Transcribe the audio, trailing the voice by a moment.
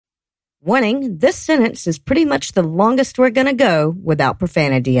Warning, this sentence is pretty much the longest we're going to go without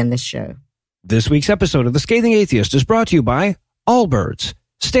profanity in this show. This week's episode of The Scathing Atheist is brought to you by Allbirds,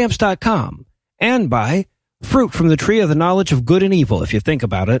 Stamps.com, and by Fruit from the Tree of the Knowledge of Good and Evil, if you think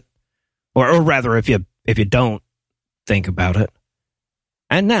about it. Or rather, if you don't think about it.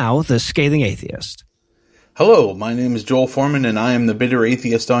 And now, The Scathing Atheist. Hello, my name is Joel Foreman, and I am the Bitter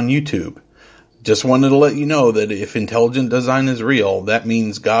Atheist on YouTube. Just wanted to let you know that if intelligent design is real, that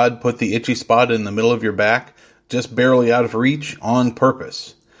means God put the itchy spot in the middle of your back, just barely out of reach, on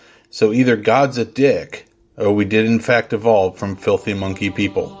purpose. So either God's a dick, or we did in fact evolve from filthy monkey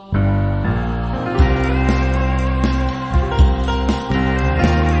people.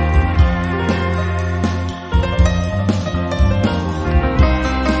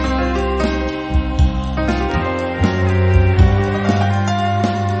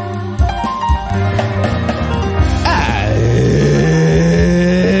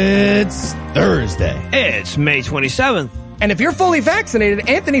 It's May 27th. And if you're fully vaccinated,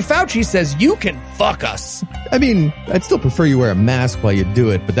 Anthony Fauci says you can fuck us. I mean, I'd still prefer you wear a mask while you do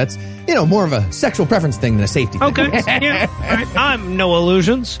it, but that's, more of a sexual preference thing than a safety thing. Okay. Yeah. All right. I'm No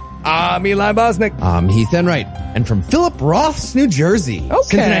Illusions. I'm Eli Bosnick. I'm Heath Enright. And from Philip Roth's New Jersey,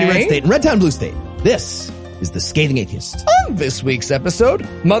 Cincinnati Red State, and Redtown Blue State, this is The Scathing Atheist. On this week's episode,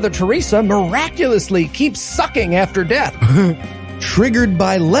 Mother Theresa miraculously keeps sucking after death. Triggered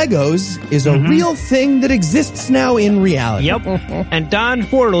by Legos is a real thing that exists now in reality. Yep. And Don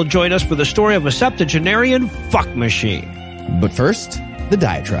Ford will join us for the story of a septuagenarian fuck machine. But first, the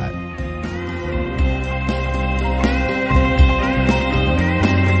diatribe.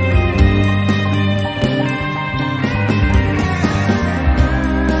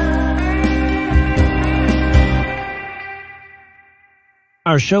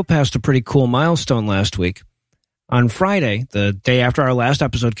 Our show passed a pretty cool milestone last week. On Friday, the day after our last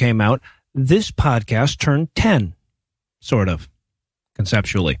episode came out, this podcast turned 10, sort of,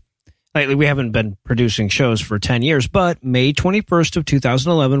 conceptually. Lately, we haven't been producing shows for 10 years, but May 21st of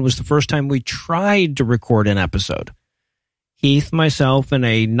 2011 was the first time we tried to record an episode. Heath, myself, and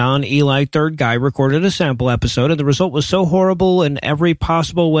a non-Eli third guy recorded a sample episode, and the result was so horrible in every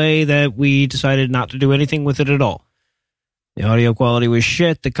possible way that we decided not to do anything with it at all. The audio quality was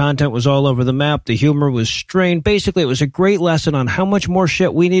shit, the content was all over the map, the humor was strained. Basically, it was a great lesson on how much more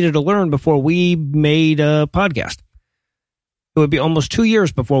shit we needed to learn before we made a podcast. It would be almost 2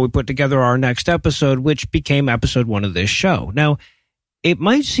 years before we put together our next episode, which became episode 1 of this show. Now, it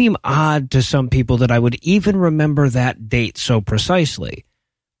might seem odd to some people that I would even remember that date so precisely,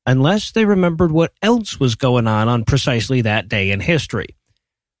 unless they remembered what else was going on precisely that day in history.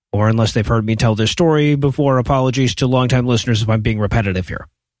 Or unless they've heard me tell this story before, apologies to longtime listeners if I'm being repetitive here.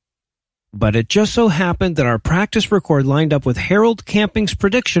 But it just so happened that our practice record lined up with Harold Camping's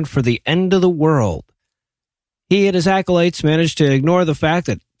prediction for the end of the world. He and his acolytes managed to ignore the fact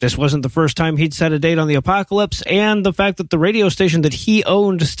that this wasn't the first time he'd set a date on the apocalypse, and the fact that the radio station that he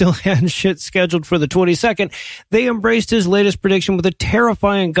owned still had shit scheduled for the 22nd. They embraced his latest prediction with a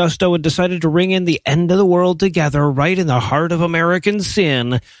terrifying gusto and decided to ring in the end of the world together right in the heart of American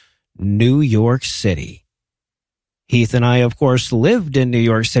sin, New York City. Heath and I, of course, lived in New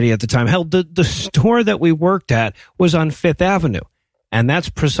York City at the time. Hell, the store that we worked at was on Fifth Avenue, and that's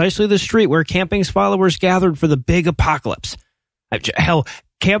precisely the street where Camping's followers gathered for the big apocalypse. Hell,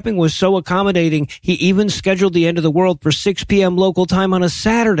 Camping was so accommodating, he even scheduled the end of the world for 6 p.m. local time on a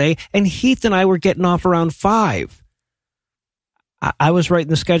Saturday, and Heath and I were getting off around 5. I was writing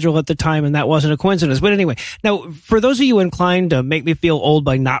the schedule at the time, and that wasn't a coincidence. But anyway, now, for those of you inclined to make me feel old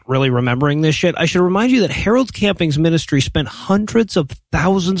by not really remembering this shit, I should remind you that Harold Camping's ministry spent hundreds of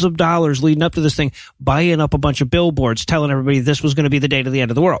thousands of dollars leading up to this thing, buying up a bunch of billboards, telling everybody this was going to be the date of the end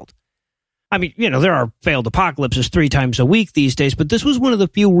of the world. I mean, there are failed apocalypses 3 times a week these days, but this was one of the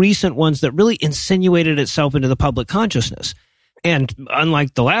few recent ones that really insinuated itself into the public consciousness. And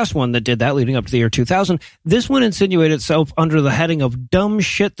unlike the last one that did that leading up to the year 2000, this one insinuated itself under the heading of dumb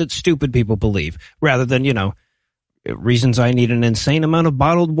shit that stupid people believe, rather than, reasons I need an insane amount of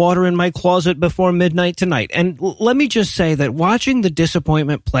bottled water in my closet before midnight tonight. And let me just say that watching the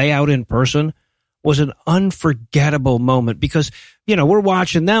disappointment play out in person was an unforgettable moment because, we're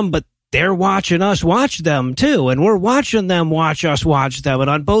watching them, but they're watching us watch them too, and we're watching them watch us watch them, and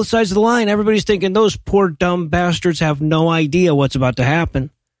on both sides of the line, everybody's thinking those poor dumb bastards have no idea what's about to happen.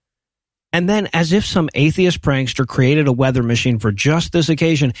 And then, as if some atheist prankster created a weather machine for just this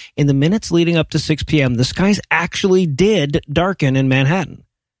occasion, in the minutes leading up to 6 p.m., the skies actually did darken in Manhattan.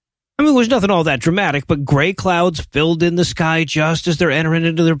 I mean, it was nothing all that dramatic, but gray clouds filled in the sky just as they're entering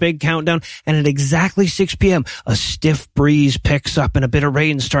into their big countdown. And at exactly 6 p.m., a stiff breeze picks up and a bit of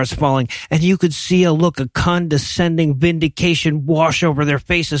rain starts falling. And you could see a look of condescending vindication wash over their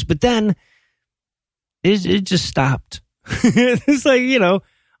faces. But then it just stopped. It's like,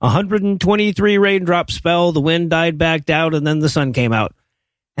 123 raindrops fell, the wind died back down, and then the sun came out.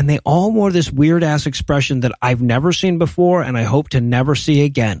 And they all wore this weird-ass expression that I've never seen before and I hope to never see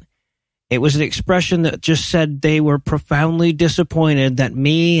again. It was an expression that just said they were profoundly disappointed that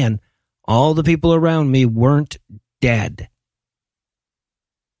me and all the people around me weren't dead.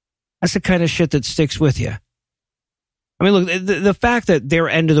 That's the kind of shit that sticks with you. I mean, look, the fact that their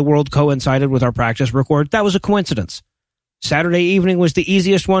end of the world coincided with our practice record, that was a coincidence. Saturday evening was the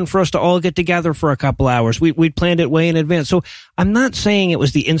easiest one for us to all get together for a couple hours. We'd planned it way in advance. So I'm not saying it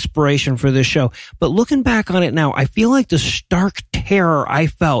was the inspiration for this show, but looking back on it now, I feel like the stark terror I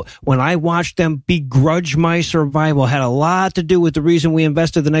felt when I watched them begrudge my survival had a lot to do with the reason we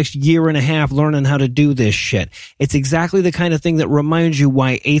invested the next year and a half learning how to do this shit. It's exactly the kind of thing that reminds you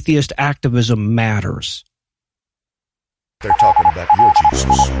why atheist activism matters. They're talking about your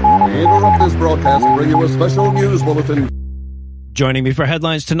Jesus. We interrupt this broadcast and bring you a special news bulletin. Joining me for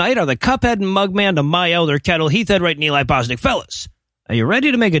headlines tonight are the Cuphead and Mugman to my Elder Kettle, Heath Edwright and Eli Bosnick. Fellas, are you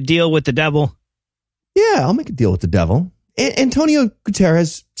ready to make a deal with the devil? Yeah, I'll make a deal with the devil. Antonio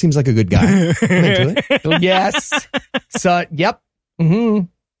Guterres seems like a good guy. I'm into it. Yes. So, yep. Mm-hmm.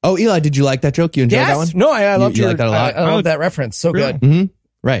 Oh, Eli, did you like that joke? You enjoyed that one? No, I loved you like that a lot? I love that reference. So really? good. Mm-hmm.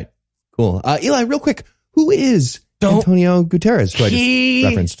 Right. Cool. Eli, real quick, who is Antonio Guterres, who I just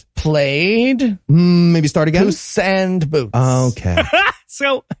referenced? Played. Maybe start again? Puss and Boots. Okay.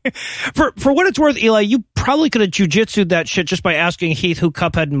 So, for what it's worth, Eli, you probably could have jujitsu'd that shit just by asking Heath who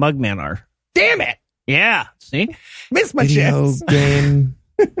Cuphead and Mugman are. Damn it. Yeah. See? Missed my Video chance. game.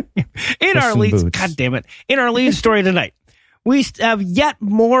 In our lead, God damn it. In our lead story tonight, we have yet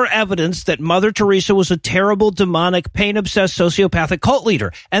more evidence that Mother Teresa was a terrible, demonic, pain-obsessed, sociopathic cult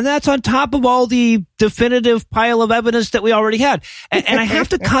leader. And that's on top of all the definitive pile of evidence that we already had. And I have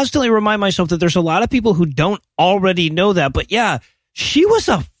to constantly remind myself that there's a lot of people who don't already know that. But yeah, she was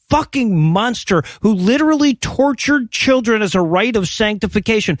a fucking monster who literally tortured children as a rite of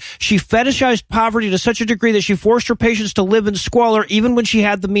sanctification. She fetishized poverty to such a degree that she forced her patients to live in squalor even when she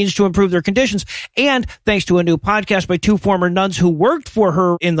had the means to improve their conditions. And thanks to a new podcast by two former nuns who worked for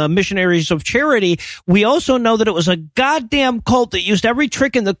her in the Missionaries of Charity, we also know that it was a goddamn cult that used every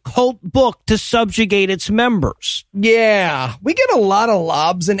trick in the cult book to subjugate its members. Yeah, we get a lot of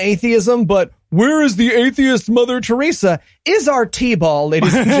lobs in atheism, but where is the atheist Mother Teresa? Is our T-ball,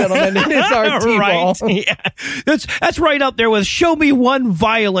 ladies and gentlemen. It is our T-ball. Right. Yeah. That's right up there with show me one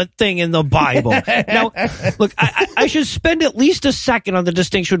violent thing in the Bible. Now, look, I should spend at least a second on the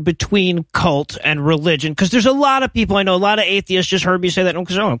distinction between cult and religion, because there's a lot of people I know, a lot of atheists just heard me say that,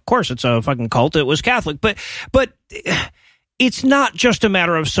 because, of course, it's a fucking cult. It was Catholic. But it's not just a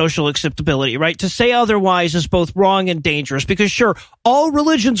matter of social acceptability, right? To say otherwise is both wrong and dangerous, because, sure, all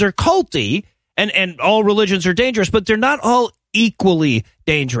religions are culty, and all religions are dangerous, but they're not all equally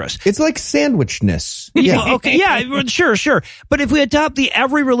dangerous. It's like sandwichness. Yeah. Well, okay. Yeah. Sure. But if we adopt the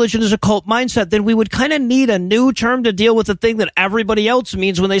every religion is a cult mindset, then we would kind of need a new term to deal with the thing that everybody else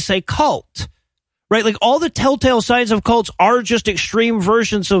means when they say cult. Right? Like, all the telltale signs of cults are just extreme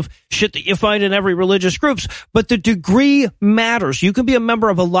versions of shit that you find in every religious groups, but the degree matters. You can be a member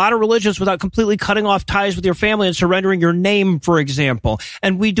of a lot of religions without completely cutting off ties with your family and surrendering your name, for example.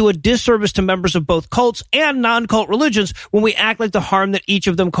 And we do a disservice to members of both cults and non-cult religions when we act like the harm that each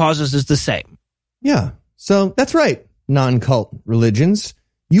of them causes is the same. Yeah. So that's right. Non-cult religions.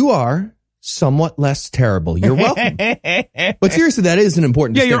 You are somewhat less terrible. You're welcome. But seriously, that is an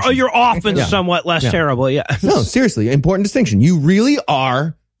important distinction. You're often somewhat less terrible. Yeah. No, seriously, important distinction. You really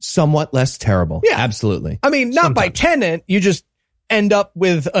are somewhat less terrible. Yeah. Absolutely. I mean, not by tenant. You just end up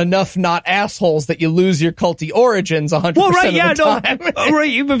with enough not assholes that you lose your culty origins 100% of the time.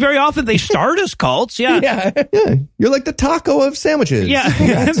 Right. But very often they start as cults. Yeah. Yeah. You're like the taco of sandwiches. Yeah.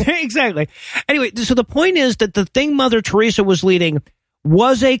 Exactly. Anyway, so the point is that the thing Mother Teresa was leading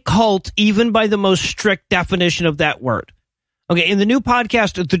was a cult, even by the most strict definition of that word. Okay, in the new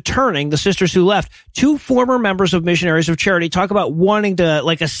podcast, The Turning, The Sisters Who Left, two former members of Missionaries of Charity talk about wanting to,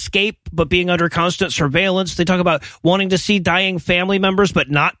 escape, but being under constant surveillance. They talk about wanting to see dying family members, but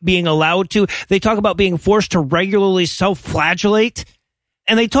not being allowed to. They talk about being forced to regularly self-flagellate.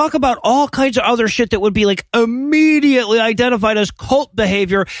 And they talk about all kinds of other shit that would be, immediately identified as cult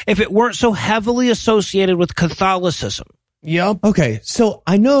behavior if it weren't so heavily associated with Catholicism. Yep. Okay, so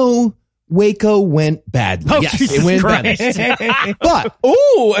I know Waco went badly. Oh, yes, Jesus it went Christ. badly. But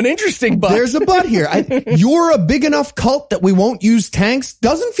Ooh, an interesting but. there's a but here. You're a big enough cult that we won't use tanks.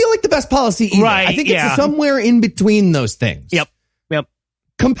 Doesn't feel like the best policy either. Right, I think yeah. it's somewhere in between those things. Yep.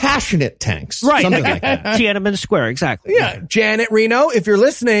 Compassionate tanks. Right. Something like that. Tiananmen Square, exactly. Yeah, Janet Reno, if you're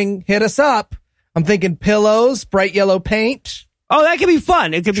listening, hit us up. I'm thinking pillows, bright yellow paint. Oh, that could be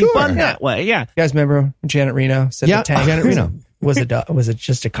fun. It could be fun that way. Yeah. You guys remember when Janet Reno said Yeah, the tank? Janet Reno. Was it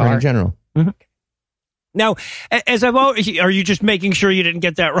just a car? Attorney General. Now, as I've always, are you just making sure you didn't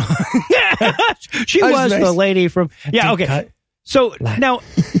get that wrong? She was the lady from, yeah, okay. Cut. So now,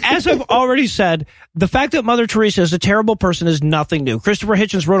 as I've already said, the fact that Mother Teresa is a terrible person is nothing new. Christopher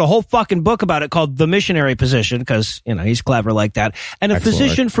Hitchens wrote a whole fucking book about it called The Missionary Position because, you know, he's clever like that. And a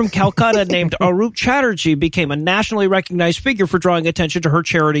physician from Calcutta named Arup Chatterjee became a nationally recognized figure for drawing attention to her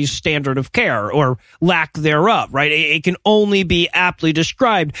charity's standard of care or lack thereof, right? It can only be aptly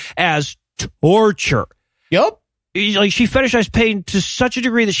described as torture. Yep. Like she fetishized pain to such a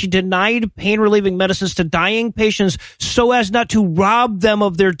degree that she denied pain-relieving medicines to dying patients so as not to rob them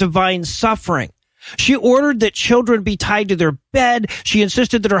of their divine suffering. She ordered that children be tied to their bed. She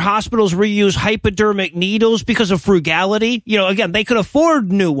insisted that her hospitals reuse hypodermic needles because of frugality. You know, again, they could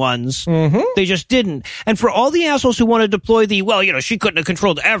afford new ones. Mm-hmm. They just didn't. And for all the assholes who want to deploy she couldn't have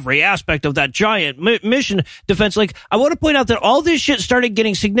controlled every aspect of that giant mission defense. Like, I want to point out that all this shit started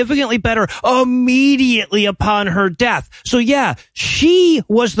getting significantly better immediately upon her death. So yeah, she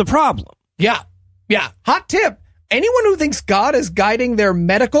was the problem. Yeah. Yeah. Hot tip. Anyone who thinks God is guiding their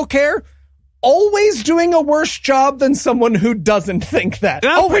medical care, always doing a worse job than someone who doesn't think that.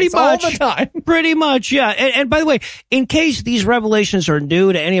 Well, always, pretty much. all the time. Pretty much, yeah. And by the way, in case these revelations are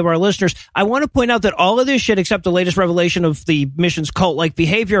new to any of our listeners, I want to point out that all of this shit, except the latest revelation of the mission's cult-like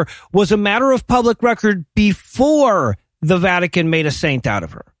behavior, was a matter of public record before the Vatican made a saint out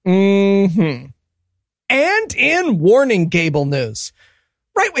of her. Mm-hmm. And in Warning Gable news,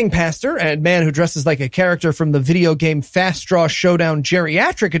 right-wing pastor and man who dresses like a character from the video game Fast Draw Showdown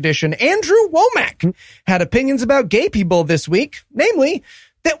Geriatric Edition, Andrew Womack, had opinions about gay people this week, namely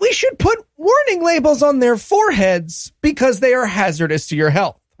that we should put warning labels on their foreheads because they are hazardous to your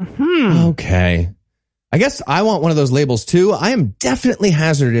health. Okay. I guess I want one of those labels too. I am definitely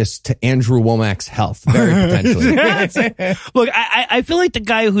hazardous to Andrew Womack's health, very potentially. Look, I feel like the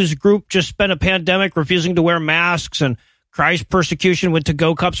guy whose group just spent a pandemic refusing to wear masks and Christ's persecution with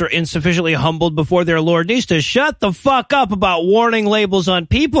to-go cups are insufficiently humbled before their Lord needs to shut the fuck up about warning labels on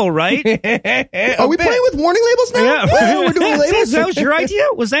people, right? Are we playing with warning labels now? Yeah. Oh, we're doing labels? That was your idea?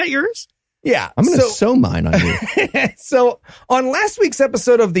 Was that yours? Yeah. I'm going to sew mine on you. So on last week's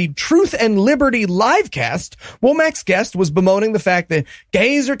episode of the Truth and Liberty livecast, Womack's guest was bemoaning the fact that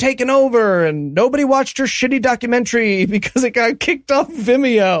gays are taking over and nobody watched her shitty documentary because it got kicked off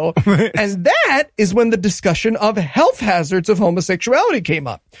Vimeo. And that is when the discussion of health hazards of homosexuality came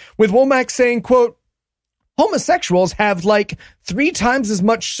up, with Womack saying, quote, homosexuals have like 3 times as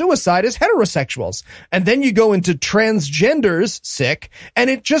much suicide as heterosexuals. And then you go into transgenders, sick,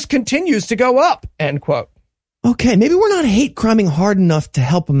 and it just continues to go up, end quote. Okay, maybe we're not hate criming hard enough to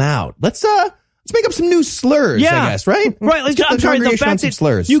help them out. Let's make up some new slurs, Yeah. I guess, right? Right. Let's get I'm sorry, the congregation on fact some that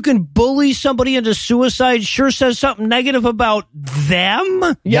slurs. you can bully somebody into suicide sure says something negative about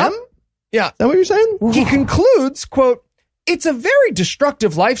them. Yeah. Yeah. Is that what you're saying? He concludes, quote, it's a very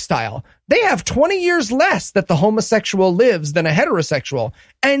destructive lifestyle. They have 20 years less that the homosexual lives than a heterosexual.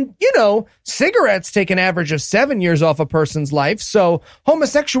 And, cigarettes take an average of 7 years off a person's life. So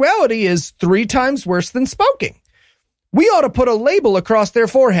homosexuality is 3 times worse than smoking. We ought to put a label across their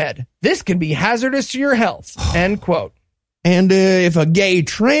forehead. This can be hazardous to your health, end quote. And if a gay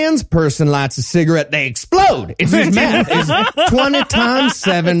trans person lights a cigarette, they explode. It's his math. It's 20 times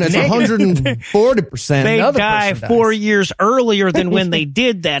 7. That's 140%. They Another die person 4 dies. years earlier than when they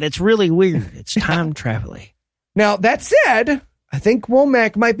did that. It's really weird. It's time traveling. Now, that said, I think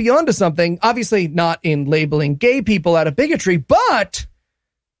Womack might be onto something. Obviously not in labeling gay people out of bigotry, but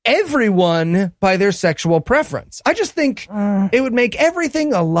everyone by their sexual preference. I just think it would make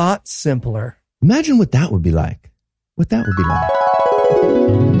everything a lot simpler. Imagine what that would be like.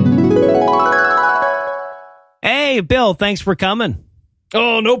 Hey, Bill, thanks for coming.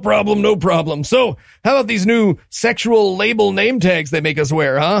 Oh, no problem. So, how about these new sexual label name tags they make us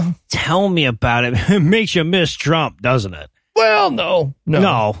wear, huh? Tell me about it. It makes you miss Trump, doesn't it? Well, no.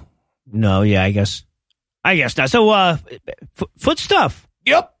 No, yeah, I guess not. So, foot stuff.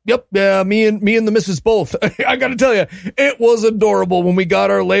 Yep. Yeah, me and the missus both. I gotta tell you, it was adorable when we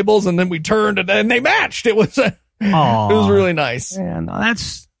got our labels and then we turned and they matched. It was it was really nice. Yeah, no,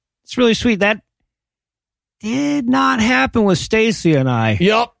 it's really sweet. That did not happen with Stacy and I.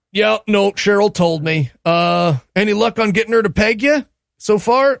 Yep. Yeah, no, Cheryl told me. Any luck on getting her to peg you so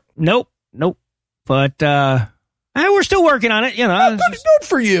far? Nope. But we're still working on it, you know. Oh, good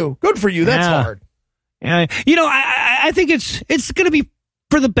for you. Good for you. That's hard. Yeah, you know, I think it's going to be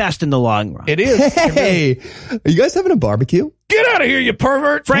for the best in the long run. It is. Hey, are you guys having a barbecue? Get out of here, you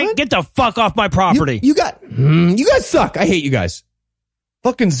pervert. Frank, get the fuck off my property. You guys suck. I hate you guys.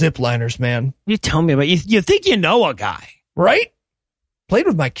 Fucking zipliners, man. You tell me about you think you know a guy. Right? Played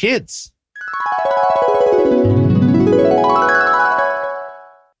with my kids.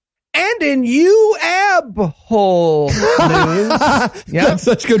 And in hole news. Yeah, that's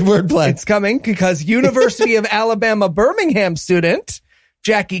such good wordplay. It's coming because University of Alabama Birmingham student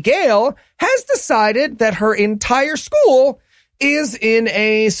Jackie Gale has decided that her entire school is in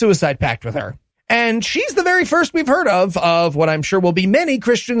a suicide pact with her. And she's the very first we've heard of what I'm sure will be many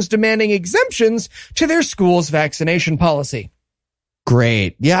Christians demanding exemptions to their school's vaccination policy.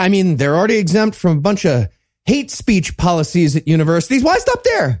 Great. Yeah, I mean, they're already exempt from a bunch of hate speech policies at universities. Why stop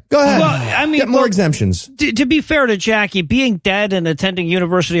there? Go ahead. Well, I mean, get more exemptions. To be fair to Jackie, being dead and attending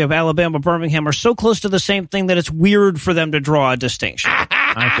University of Alabama Birmingham are so close to the same thing that it's weird for them to draw a distinction.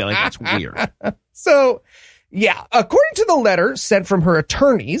 I feel like that's weird. So, yeah, according to the letter sent from her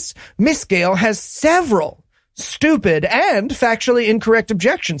attorneys, Miss Gale has several stupid and factually incorrect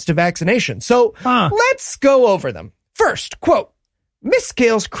objections to vaccination. So let's go over them. First, quote, Miss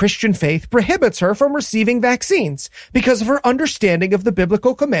Gale's Christian faith prohibits her from receiving vaccines because of her understanding of the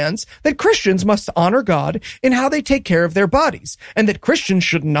biblical commands that Christians must honor God in how they take care of their bodies, and that Christians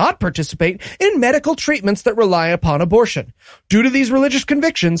should not participate in medical treatments that rely upon abortion. Due to these religious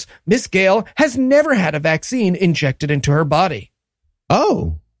convictions, Miss Gale has never had a vaccine injected into her body.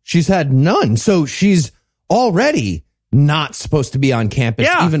 Oh, she's had none. So she's already not supposed to be on campus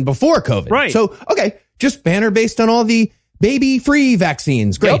even before COVID. Right. So, okay, just ban her based on all the baby-free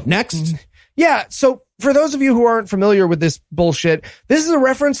vaccines. Great. Yep. Next. Yeah, so for those of you who aren't familiar with this bullshit, this is a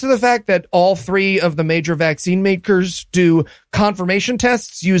reference to the fact that all three of the major vaccine makers do confirmation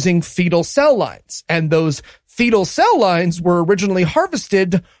tests using fetal cell lines. And those fetal cell lines were originally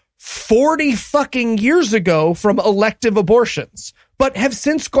harvested 40 fucking years ago from elective abortions, but have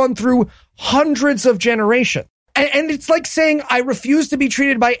since gone through hundreds of generations. And it's like saying, I refuse to be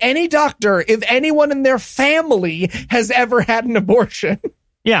treated by any doctor if anyone in their family has ever had an abortion.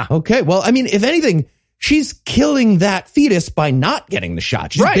 Yeah. Okay. Well, I mean, if anything, she's killing that fetus by not getting the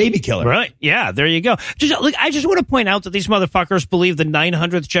shot. She's a baby killer. Right. Yeah, there you go. I just want to point out that these motherfuckers believe the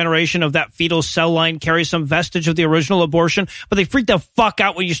 900th generation of that fetal cell line carries some vestige of the original abortion, but they freak the fuck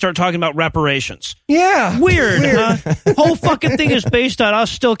out when you start talking about reparations. Yeah. Weird. Huh? Whole fucking thing is based on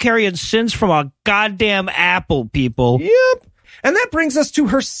us still carrying sins from a goddamn apple, people. Yep. And that brings us to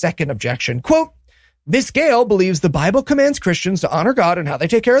her second objection. Quote, Miss Gale believes the Bible commands Christians to honor God and how they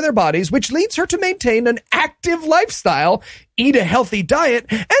take care of their bodies, which leads her to maintain an active lifestyle, eat a healthy diet,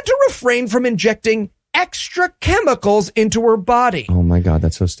 and to refrain from injecting extra chemicals into her body. Oh my God,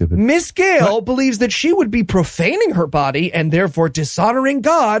 that's so stupid. Miss Gale believes that she would be profaning her body and therefore dishonoring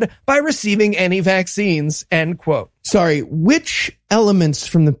God by receiving any vaccines, end quote. Sorry, which elements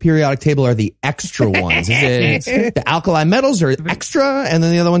from the periodic table are the extra ones? Is it the alkali metals are extra, and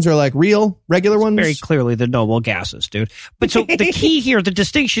then the other ones are like regular ones? Very clearly the noble gases, dude. But so the key here, the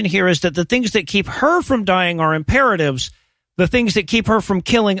distinction here is that the things that keep her from dying are imperatives. The things that keep her from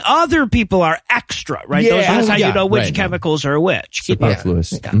killing other people are extra, right? Yeah. That's how you know which chemicals are which.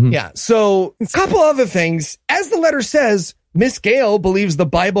 Superfluous. Yeah. So a couple other things. As the letter says, Miss Gale believes the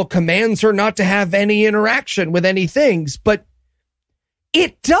Bible commands her not to have any interaction with any things, but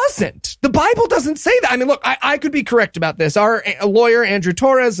it doesn't. The Bible doesn't say that. I mean, look, I could be correct about this. Our lawyer, Andrew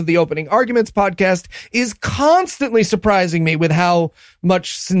Torres of the Opening Arguments podcast, is constantly surprising me with how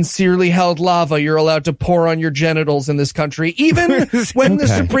much sincerely held lava you're allowed to pour on your genitals in this country, even when the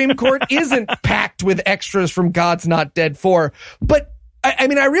Supreme Court isn't packed with extras from God's Not Dead 4. But, I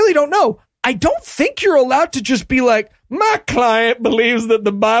mean, I really don't know. I don't think you're allowed to just be like, my client believes that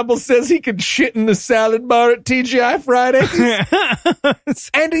the Bible says he can shit in the salad bar at TGI Fridays.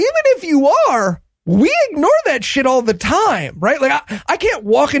 And even if you are, we ignore that shit all the time, right? Like, I can't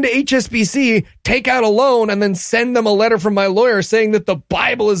walk into HSBC, take out a loan, and then send them a letter from my lawyer saying that the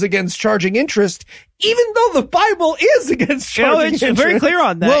Bible is against charging interest, even though the Bible is against charging interest. It's very clear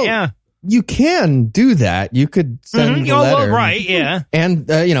on that, well, you can do that. You could send a letter. Well, right, yeah. And,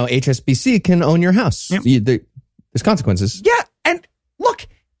 HSBC can own your house. Yep. There's consequences. Yeah, and look,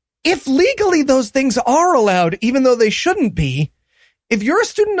 if legally those things are allowed, even though they shouldn't be, if you're a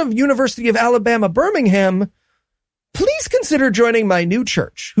student of University of Alabama, Birmingham, please consider joining my new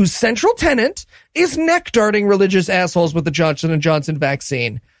church, whose central tenet is neck-darting religious assholes with the Johnson & Johnson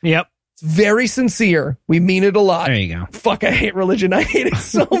vaccine. Yep. It's very sincere. We mean it a lot. There you go. Fuck, I hate religion. I hate it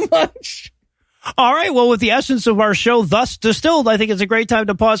so much. All right. Well, with the essence of our show thus distilled, I think it's a great time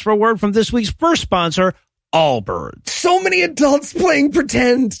to pause for a word from this week's first sponsor, Allbirds. So many adults playing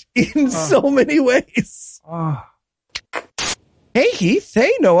pretend in so many ways. Hey, Heath.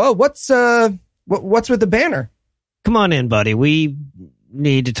 Hey, Noah. What's with the banner? Come on in, buddy. We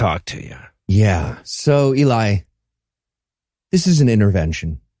need to talk to you. Yeah. So, Eli, this is an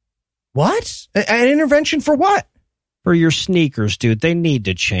intervention. What? An intervention for what? For your sneakers, dude. They need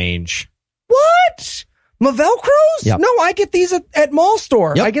to change. What? My Velcros? Yep. No, I get these at mall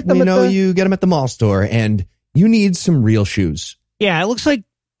store. Yep, I get them you get them at the mall store, and you need some real shoes. Yeah, it looks like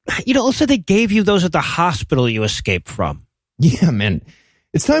they gave you those at the hospital you escaped from. Yeah, man.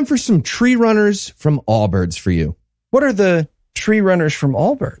 It's time for some tree runners from Allbirds for you. What are the tree runners from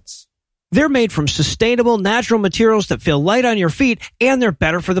Allbirds? They're made from sustainable, natural materials that feel light on your feet, and they're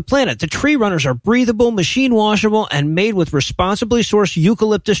better for the planet. The tree runners are breathable, machine washable, and made with responsibly sourced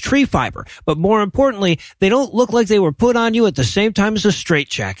eucalyptus tree fiber. But more importantly, they don't look like they were put on you at the same time as a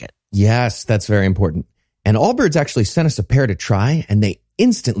straitjacket. Yes, that's very important. And Allbirds actually sent us a pair to try, and they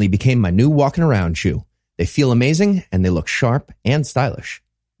instantly became my new walking around shoe. They feel amazing, and they look sharp and stylish.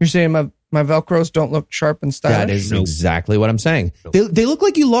 You're saying my Velcros don't look sharp and stylish? That is exactly what I'm saying. They look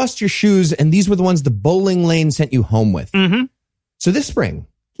like you lost your shoes, and these were the ones the bowling lane sent you home with. Mm-hmm. So this spring,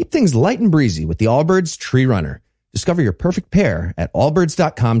 keep things light and breezy with the Allbirds Tree Runner. Discover your perfect pair at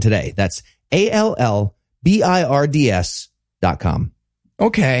allbirds.com today. That's ALLBIRDS.com.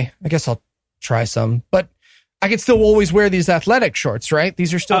 Okay, I guess I'll try some. But I can still always wear these athletic shorts, right?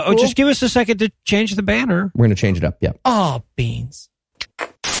 These are still cool? Just give us a second to change the banner. We're going to change it up, yeah. Oh, beans.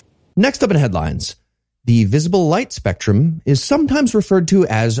 Next up in headlines, the visible light spectrum is sometimes referred to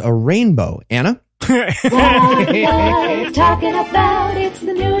as a rainbow. Anna? What are you guys talking about? It's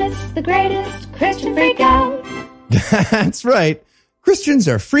the newest, the greatest Christian freak out. That's right. Christians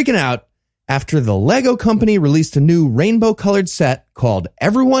are freaking out after the Lego company released a new rainbow-colored set called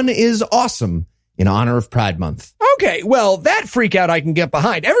Everyone is Awesome in honor of Pride Month. Okay, well, that freak out I can get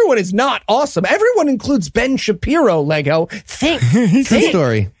behind. Everyone is not awesome. Everyone includes Ben Shapiro, Lego. True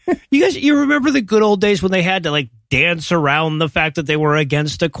story. You remember the good old days when they had to dance around the fact that they were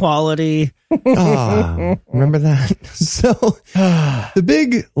against equality? Remember that? So the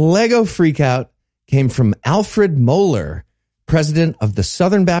big Lego freakout came from Alfred Mohler, president of the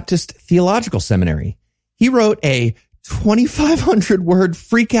Southern Baptist Theological Seminary. He wrote a 2,500-word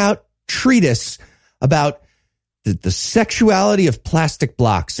freakout treatise about the sexuality of plastic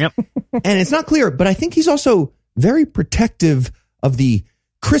blocks. Yep. And it's not clear, but I think he's also very protective of the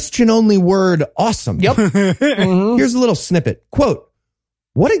Christian-only word awesome. Yep. Here's a little snippet. Quote,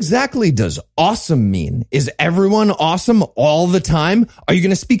 "What exactly does awesome mean? Is everyone awesome all the time? Are you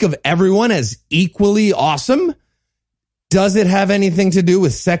going to speak of everyone as equally awesome? Does it have anything to do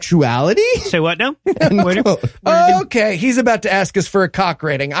with sexuality?" Say what now? Okay, he's about to ask us for a cock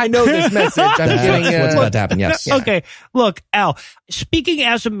rating. I know this message. I'm getting what's about to happen, yes. Yeah. Okay, look, Al, speaking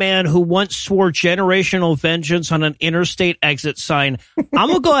as a man who once swore generational vengeance on an interstate exit sign, I'm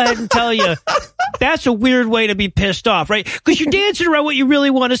going to go ahead and tell you that's a weird way to be pissed off, right? Because you're dancing around what you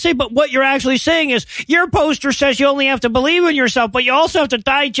really want to say, but what you're actually saying is your poster says you only have to believe in yourself, but you also have to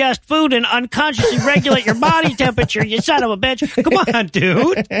digest food and unconsciously regulate your body temperature, you son of a bitch. Come on,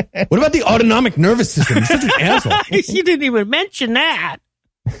 dude. What about the autonomic nervous system? You're such an asshole. You didn't even mention that.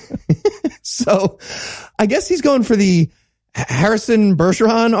 So I guess he's going for the Harrison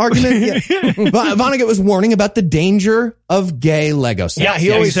Bergeron argument. Yeah. Vonnegut was warning about the danger of gay Lego sets. Yeah,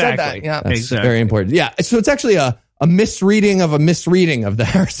 he always exactly. said that. Yeah. That's Exactly. very important. Yeah, so it's actually a misreading of a misreading of the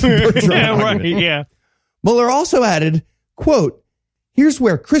Harrison Bergeron Yeah, right, argument. yeah. Mueller also added, quote, "Here's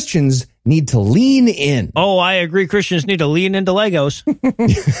where Christians need to lean in." Oh, I agree. Christians need to lean into Legos.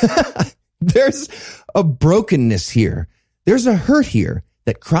 There's a brokenness here. There's a hurt here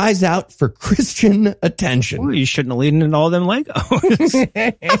that cries out for Christian attention. Well, you shouldn't have leaned into all them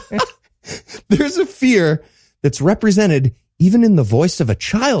Legos. There's a fear that's represented even in the voice of a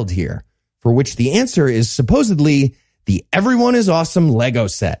child here, for which the answer is supposedly the Everyone is Awesome Lego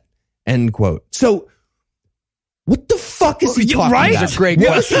set. End quote. So what the fuck is he talking right? about? That's a great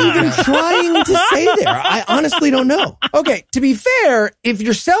What is he question. even trying to say there? I honestly don't know. Okay, to be fair, if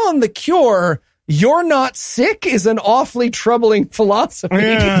you're selling the cure, "you're not sick" is an awfully troubling philosophy.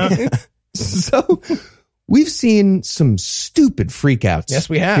 Yeah. So we've seen some stupid freakouts. Yes,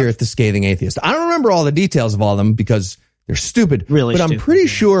 we have. Here at the Scathing Atheist. I don't remember all the details of all of them because they're stupid. Really but I'm stupid, pretty yeah.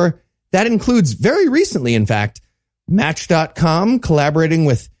 sure that includes very recently, in fact, Match.com collaborating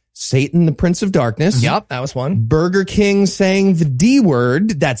with Satan, the Prince of Darkness. Yep, that was one. Burger King saying the D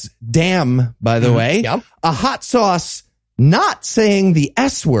word. That's damn, by the way. Yep. A hot sauce not saying the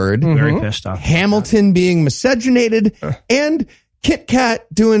S word. Very pissed off. Hamilton being miscegenated. And Kit Kat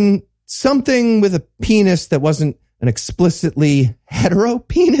doing something with a penis that wasn't an explicitly hetero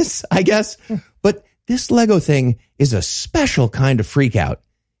penis, I guess. But this Lego thing is a special kind of freak out.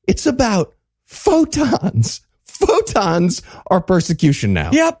 It's about photons. Photons are persecution now.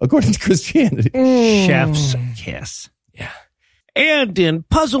 Yep. According to Christianity. Chef's kiss. Yeah. And in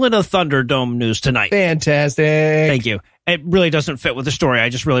Puzzle in a Thunderdome news tonight. Fantastic. Thank you. It really doesn't fit with the story. I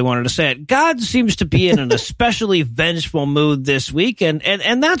just really wanted to say it. God seems to be in an especially vengeful mood this week, and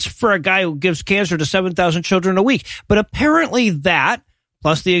that's for a guy who gives cancer to 7,000 children a week. But apparently that,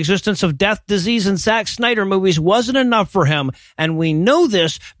 plus the existence of death, disease, and Zack Snyder movies wasn't enough for him. And we know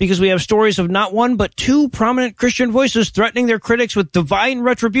this because we have stories of not one, but two prominent Christian voices threatening their critics with divine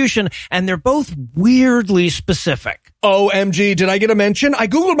retribution, and they're both weirdly specific. OMG, did I get a mention? I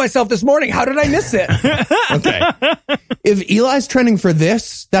Googled myself this morning. How did I miss it? Okay. If Eli's trending for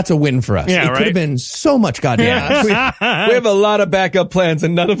this, that's a win for us. Yeah, it could have been so much goddamn. We have a lot of backup plans,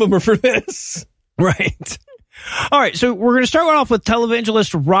 and none of them are for this. Right. All right, so we're going to start off with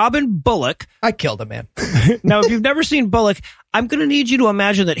televangelist Robin Bullock. I killed a man. Now, if you've never seen Bullock, I'm going to need you to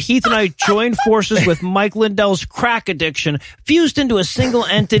imagine that Heath and I joined forces with Mike Lindell's crack addiction, fused into a single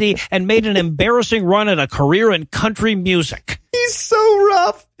entity, and made an embarrassing run at a career in country music. He's so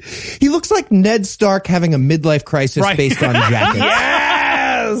rough. He looks like Ned Stark having a midlife crisis based on jackets.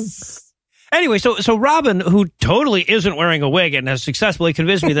 Yes! Anyway, so Robin, who totally isn't wearing a wig and has successfully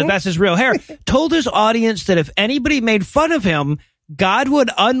convinced me that that's his real hair, told his audience that if anybody made fun of him, God would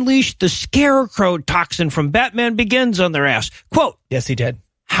unleash the scarecrow toxin from Batman Begins on their ass. Quote, Yes, he did.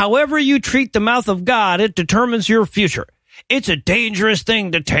 however you treat the mouth of God, it determines your future. It's a dangerous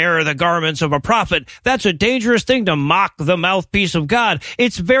thing to tear the garments of a prophet. That's a dangerous thing to mock the mouthpiece of God.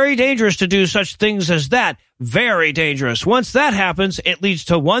 It's very dangerous to do such things as that. Very dangerous. Once that happens, it leads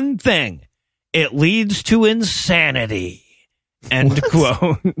to one thing. It leads to insanity. End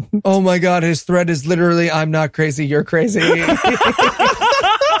quote. Oh my God, his thread is literally, I'm not crazy, you're crazy.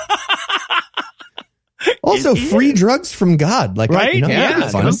 Also, free drugs from God. Like, Right? that'd Yeah, be I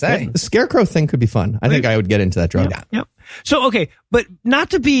was fun. gonna say. The scarecrow thing could be fun. I think I would get into that drug. Yep. So, okay, but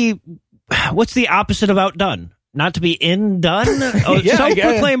not to be, what's the opposite of outdone? Not to be indone?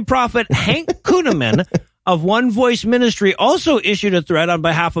 Self-proclaimed prophet Hank Kuhneman of One Voice Ministry also issued a thread on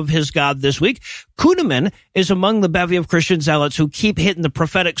behalf of his God this week. Kuhneman is among the bevy of Christian zealots who keep hitting the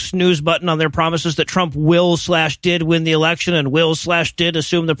prophetic snooze button on their promises that Trump will/did win the election and will/did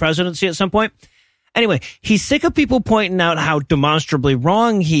assume the presidency at some point. Anyway, he's sick of people pointing out how demonstrably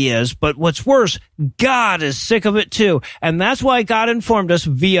wrong he is, but what's worse, God is sick of it too. And that's why God informed us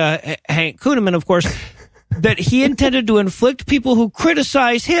via Hank Kuhneman, of course, that he intended to inflict people who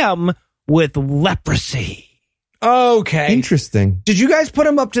criticize him with leprosy. Okay. Interesting. Did you guys put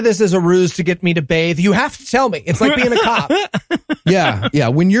him up to this as a ruse to get me to bathe? You have to tell me. It's like being a cop. Yeah.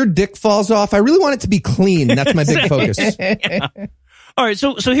 When your dick falls off, I really want it to be clean. That's my big focus. Yeah. All right,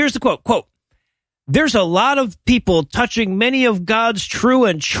 so here's the quote. Quote, there's a lot of people touching many of God's true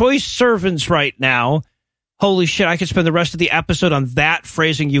and choice servants right now. Holy shit, I could spend the rest of the episode on that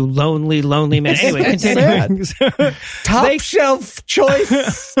phrasing, you lonely, lonely man. Anyway, continuing. Top shelf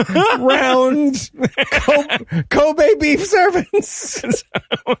choice round Kobe beef servants.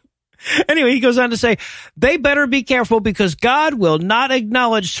 Anyway, he goes on to say, they better be careful because God will not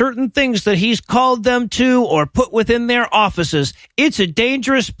acknowledge certain things that he's called them to or put within their offices. It's a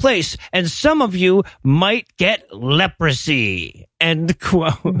dangerous place, and some of you might get leprosy. End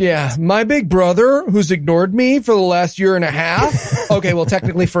quote. Yeah, my big brother, who's ignored me for the last year and a half. Okay, well,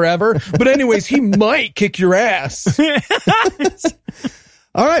 technically forever. But anyways, he might kick your ass.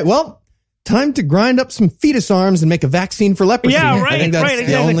 All right, well, time to grind up some fetus arms and make a vaccine for leprosy. Yeah, right, I think that's right, the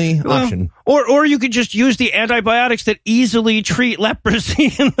exactly. only option. Or you could just use the antibiotics that easily treat leprosy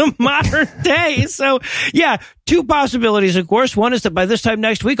in the modern day. So, yeah, two possibilities, of course. One is that by this time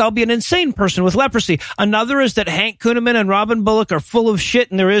next week, I'll be an insane person with leprosy. Another is that Hank Kuhneman and Robin Bullock are full of shit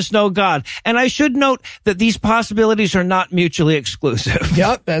and there is no God. And I should note that these possibilities are not mutually exclusive.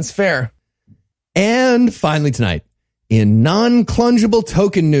 Yep, that's fair. And finally tonight, in non-clungible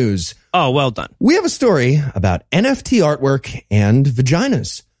token news, Oh, well done. we have a story about NFT artwork and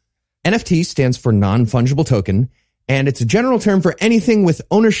vaginas. NFT stands for non-fungible token, and it's a general term for anything with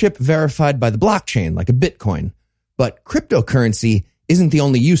ownership verified by the blockchain, like a Bitcoin. But cryptocurrency isn't the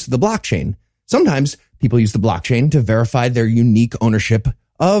only use of the blockchain. Sometimes people use the blockchain to verify their unique ownership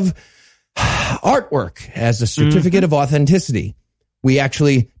of artwork as a certificate of authenticity. We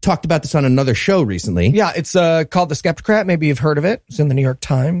actually talked about this on another show recently. Yeah, it's called The Skeptocrat. Maybe you've heard of it. It's in the New York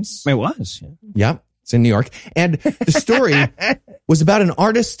Times. It was. Yeah, it's in New York. And the story was about an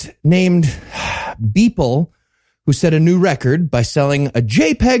artist named Beeple who set a new record by selling a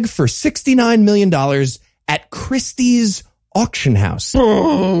JPEG for $69 million at Christie's auction house.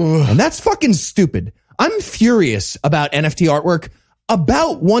 And that's fucking stupid. I'm furious about NFT artwork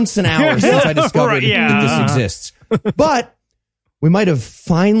about once an hour since I discovered that this exists. But we might have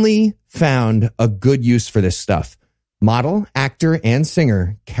finally found a good use for this stuff. Model, actor, and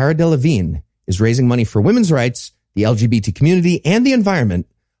singer Cara Delevingne is raising money for women's rights, the LGBT community, and the environment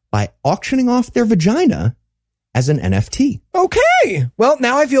by auctioning off their vagina as an NFT. Okay. Well,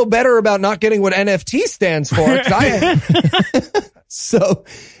 now I feel better about not getting what NFT stands for. So,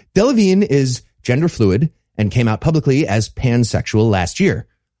 Delevingne is gender fluid and came out publicly as pansexual last year.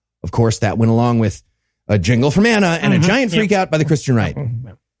 Of course, that went along with a jingle from Anna and a giant freak out by the Christian right.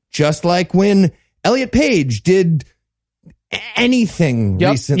 Just like when Elliot Page did anything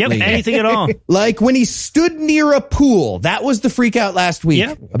recently. Yep, anything at all. Like when he stood near a pool. That was the freak out last week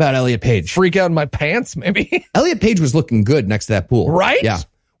about Elliot Page. Freak out in my pants, maybe. Elliot Page was looking good next to that pool. Right? Yeah.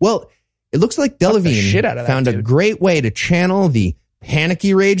 Well, it looks like Delevingne found a great way to channel the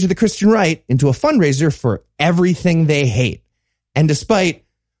panicky rage of the Christian right into a fundraiser for everything they hate. And despite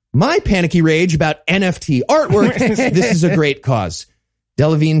my panicky rage about NFT artwork, this is a great cause.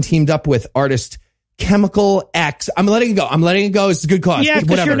 Delevingne teamed up with artist Chemical X. I'm letting it go. It's a good cause. Yeah,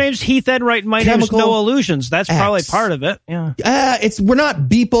 because your name's Heath Enright and my name's No Illusions. That's probably part of it. Yeah. We're not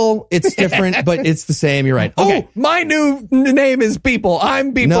Beeple. It's different, but it's the same. You're right. Okay. Oh, my new name is Beeple.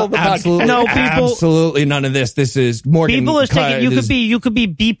 I'm Beeple. No, the absolutely. No, Beeple. Absolutely none of this. This is Morgan. Beeple is taking. You could be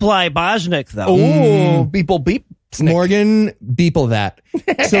Beeply Bosnick though. Oh, Beeple Beep. Morgan Beeple that.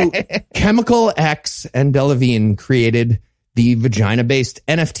 So Chemical X and Delevingne created the vagina-based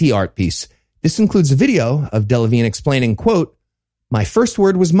NFT art piece. This includes a video of Delevingne explaining, quote, "My first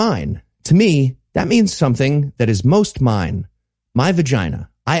word was mine. To me, that means something that is most mine. My vagina.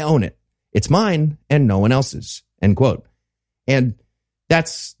 I own it. It's mine and no one else's," end quote. And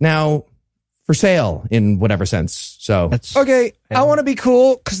that's now for sale in whatever sense. So okay, I want to be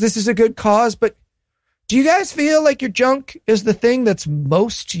cool because this is a good cause, but do you guys feel like your junk is the thing that's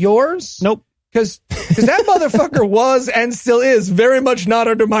most yours? Nope. Because that motherfucker was and still is very much not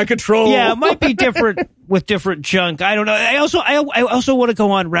under my control. Yeah, it might be different with different junk. I don't know. I also want to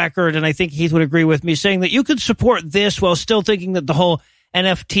go on record, and I think Heath would agree with me, saying that you could support this while still thinking that the whole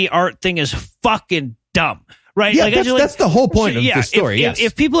NFT art thing is fucking dumb. Right? Yeah, that's the whole point of the story.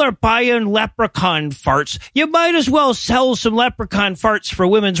 If people are buying leprechaun farts, you might as well sell some leprechaun farts for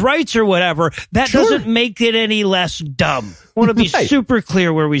women's rights or whatever. That doesn't make it any less dumb. I want to be super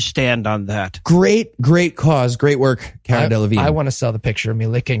clear where we stand on that. Great cause. Great work, Cara Delevingne. I want to sell the picture of me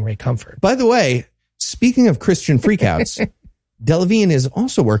licking Ray Comfort. By the way, speaking of Christian freakouts, Delevingne is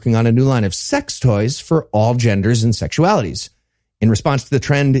also working on a new line of sex toys for all genders and sexualities. In response to the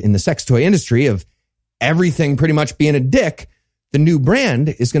trend in the sex toy industry of everything pretty much being a dick, the new brand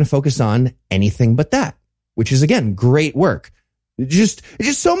is going to focus on anything but that, which is, again, great work. Just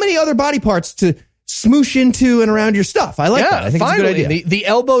so many other body parts to smoosh into and around your stuff. I like that. I think finally, it's a good idea. The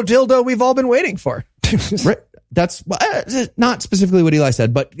elbow dildo we've all been waiting for. Right. That's not specifically what Eli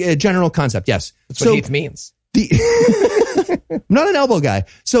said, but general concept, yes. That's what Heath means. I'm not an elbow guy.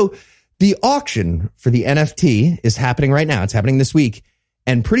 So the auction for the NFT is happening right now. It's happening this week.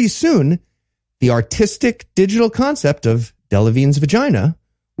 And pretty soon, the artistic digital concept of Delevingne's vagina,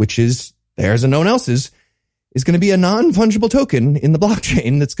 which is theirs and no one else's, is going to be a non-fungible token in the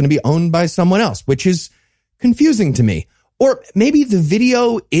blockchain that's going to be owned by someone else, which is confusing to me. Or maybe the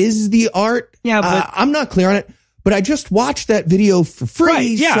video is the art. Yeah, but I'm not clear on it, but I just watched that video for free. Right,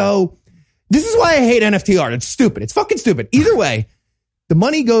 yeah. So this is why I hate NFT art. It's stupid. It's fucking stupid. Either way, the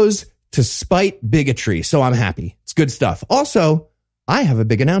money goes to spite bigotry. So I'm happy. It's good stuff. Also, I have a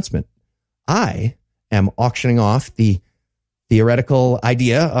big announcement. I am auctioning off the theoretical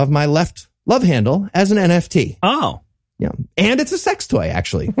idea of my left love handle as an NFT. Oh. Yeah. And it's a sex toy,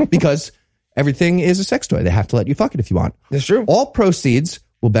 actually, because everything is a sex toy. They have to let you fuck it if you want. That's true. All proceeds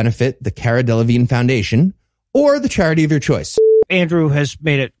will benefit the Cara Delevingne Foundation or the charity of your choice. Andrew has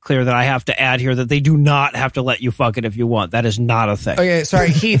made it clear that I have to add here that they do not have to let you fuck it if you want. That is not a thing. Okay, sorry,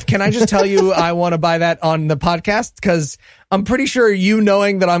 Heath, can I just tell you I want to buy that on the podcast? Because I'm pretty sure you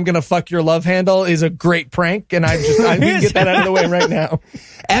knowing that I'm going to fuck your love handle is a great prank, and I can get that out of the way right now.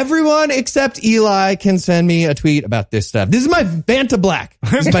 Everyone except Eli can send me a tweet about this stuff. This is my Vanta Black.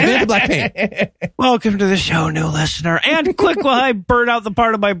 This is my Vanta Black paint. Welcome to the show, new listener. And quick, while I burn out the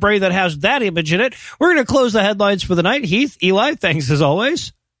part of my brain that has that image in it, we're going to close the headlines for the night. Heath, Eli, thanks as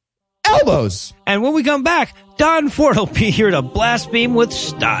always. Elbows. And when we come back, Don Ford will be here to blaspheme with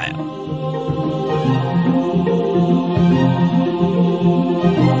style.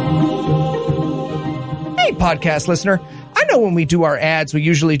 Hey, podcast listener. I know when we do our ads, we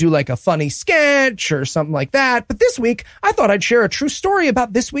usually do like a funny sketch or something like that. But this week, I thought I'd share a true story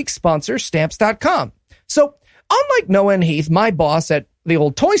about this week's sponsor, Stamps.com. So, unlike Noah and Heath, my boss at the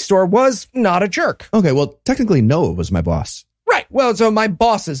old toy store was not a jerk. Okay, well, technically Noah was my boss. Right. Well, so my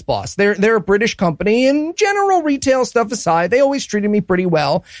boss's boss. They're a British company, and general retail stuff aside, they always treated me pretty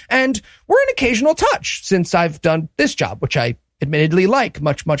well. And we're an occasional touch since I've done this job, which I admittedly like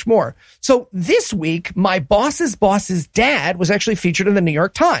much, much more. So this week, my boss's dad was actually featured in the New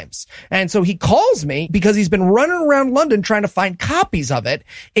York Times. And so he calls me because he's been running around London trying to find copies of it,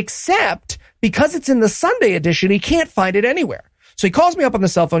 except because it's in the Sunday edition, he can't find it anywhere. So he calls me up on the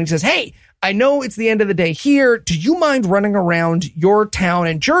cell phone. He says, hey, I know it's the end of the day here. Do you mind running around your town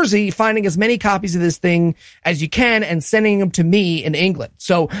in Jersey, finding as many copies of this thing as you can and sending them to me in England?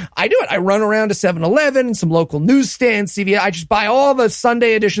 So I do it. I run around to 7-Eleven, some local newsstands, CVS. I just buy all the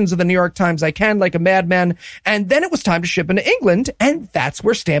Sunday editions of the New York Times I can like a madman. And then it was time to ship into England. And that's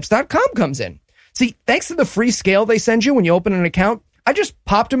where Stamps.com comes in. See, thanks to the free scale they send you when you open an account, I just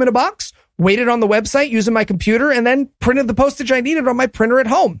popped them in a box, waited on the website using my computer, and then printed the postage I needed on my printer at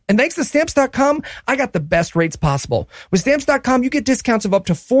home. And thanks to Stamps.com, I got the best rates possible. With Stamps.com, you get discounts of up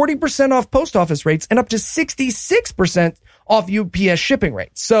to 40% off post office rates and up to 66% off UPS shipping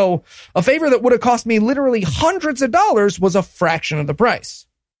rates. So a favor that would have cost me literally hundreds of dollars was a fraction of the price.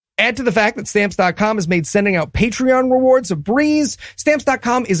 Add to the fact that Stamps.com has made sending out Patreon rewards a breeze.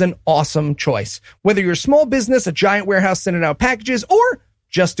 Stamps.com is an awesome choice. Whether you're a small business, a giant warehouse sending out packages, or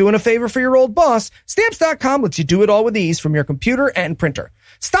just doing a favor for your old boss, Stamps.com lets you do it all with ease from your computer and printer.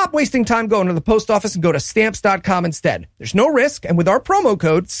 Stop wasting time going to the post office and go to Stamps.com instead. There's no risk, and with our promo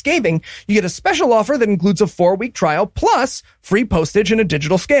code, SCATHING, you get a special offer that includes a 4-week trial plus free postage and a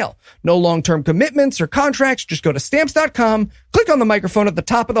digital scale. No long-term commitments or contracts. Just go to Stamps.com, click on the microphone at the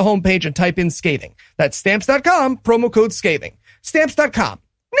top of the homepage, and type in SCATHING. That's Stamps.com, promo code SCATHING. Stamps.com.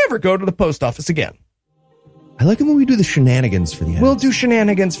 Never go to the post office again. I like it when we do the shenanigans for the end. We'll do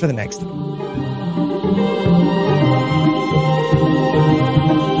shenanigans for the next one.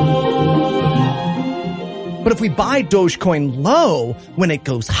 But if we buy Dogecoin low, when it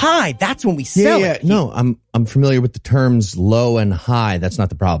goes high, that's when we sell it. No, I'm familiar with the terms low and high. That's not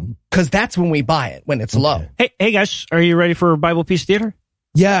the problem. Because that's when we buy it, when it's low. Hey guys, are you ready for Bible Peace Theater?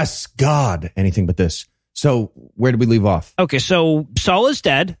 Yes, God, anything but this. So where did we leave off? Okay, so Saul is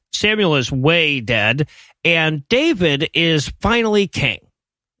dead, Samuel is way dead, and David is finally king.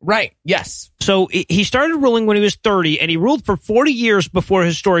 Right, yes. So he started ruling when he was 30, and he ruled for 40 years before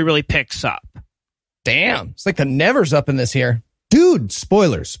his story really picks up. Damn, it's like the Nevers up in this here. Dude,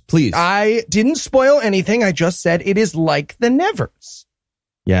 spoilers, please. I didn't spoil anything. I just said it is like the Nevers.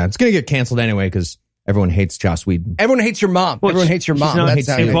 Yeah, it's going to get canceled anyway because everyone hates Joss Whedon. Everyone hates your mom. Well, everyone hates your mom. That's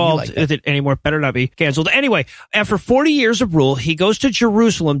not involved with it anymore. Better not be canceled. Anyway, after 40 years of rule, he goes to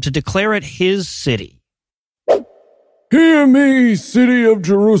Jerusalem to declare it his city. Hear me, city of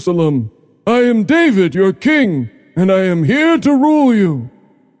Jerusalem. I am David, your king, and I am here to rule you.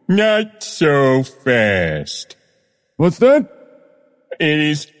 Not so fast. What's that? It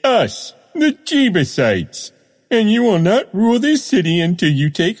is us, the Jebusites, and you will not rule this city until you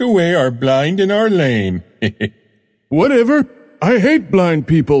take away our blind and our lame. Whatever. I hate blind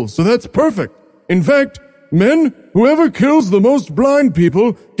people, so that's perfect. In fact, men, whoever kills the most blind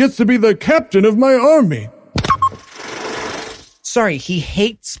people gets to be the captain of my army. Sorry, he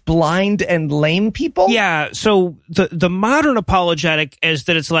hates blind and lame people? Yeah, so the modern apologetic is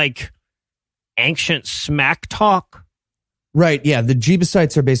that it's like ancient smack talk. Right, yeah. The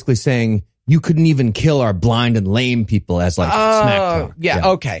Jebusites are basically saying you couldn't even kill our blind and lame people as like smack talk.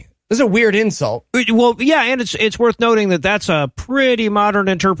 Yeah, okay. This is a weird insult. Well, yeah, and it's worth noting that that's a pretty modern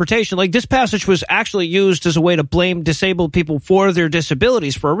interpretation. Like, this passage was actually used as a way to blame disabled people for their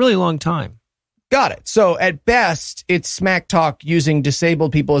disabilities for a really long time. Got it. So at best, it's smack talk using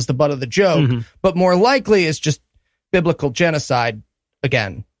disabled people as the butt of the joke, but more likely it's just biblical genocide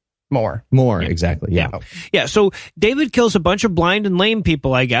again. More, exactly. Yeah. Yeah. So David kills a bunch of blind and lame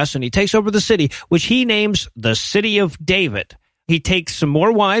people, I guess, and he takes over the city, which he names the City of David. He takes some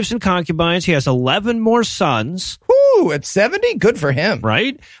more wives and concubines. He has 11 more sons. Whoo, at 70? Good for him.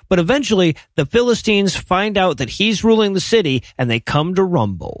 Right? But eventually, the Philistines find out that he's ruling the city, and they come to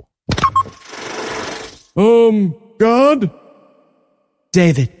rumble. God?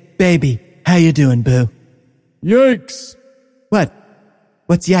 David, baby, how you doing, boo? Yikes. What?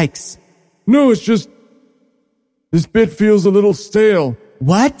 What's yikes? No, it's just... this bit feels a little stale.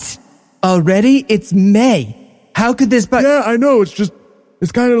 What? Already? It's May. How could this but... Yeah, I know, it's just...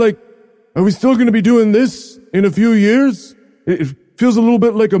 it's kind of like... are we still going to be doing this in a few years? It feels a little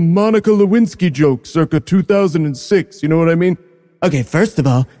bit like a Monica Lewinsky joke circa 2006, you know what I mean? Okay, first of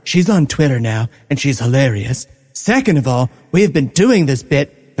all, she's on Twitter now, and she's hilarious. Second of all, we have been doing this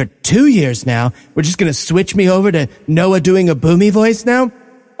bit for 2 years now. We're just gonna switch me over to Noah doing a boomy voice now?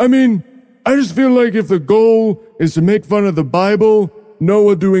 I mean, I just feel like if the goal is to make fun of the Bible,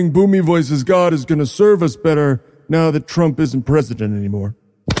 Noah doing boomy voice as God is gonna serve us better now that Trump isn't president anymore.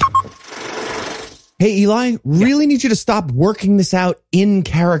 Hey, Eli, really need you to stop working this out in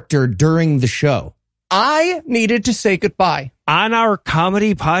character during the show. I needed to say goodbye. On our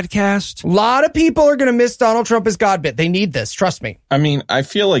comedy podcast? A lot of people are going to miss Donald Trump as God bit. They need this. Trust me. I mean, I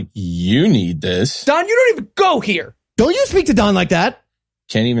feel like you need this. Don, you don't even go here. Don't you speak to Don like that.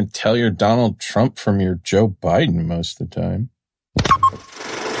 Can't even tell you're Donald Trump from your Joe Biden most of the time.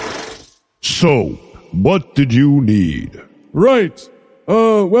 So, what did you need? Right.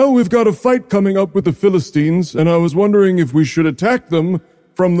 Well, we've got a fight coming up with the Philistines, and I was wondering if we should attack them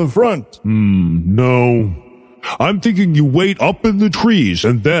from the front. No. I'm thinking you wait up in the trees,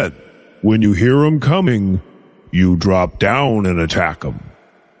 and then, when you hear them coming, you drop down and attack them.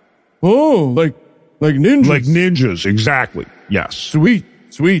 Oh, like ninjas? Like ninjas, exactly. Yes. Sweet.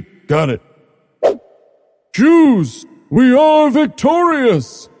 Got it. Jews, we are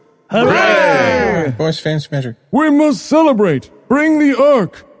victorious! Hooray! Boys, fans, measure. We must celebrate. Bring the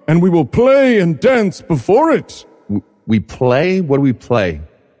ark, and we will play and dance before it. We play? What do we play?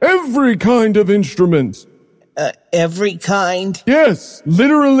 Every kind of instrument. Every kind? Yes,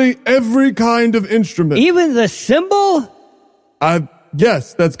 literally every kind of instrument. Even the cymbal?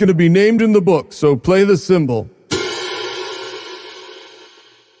 Yes, that's going to be named in the book, so play the cymbal.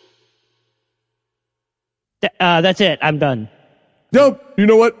 That's it. I'm done. Yep, you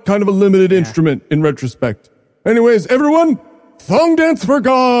know what? Kind of a limited instrument in retrospect. Anyways, everyone, thong dance for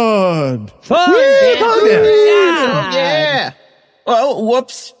God! Thong dance for God! Yeah! Oh,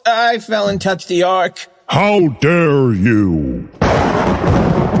 whoops. I fell and touched the ark. How dare you?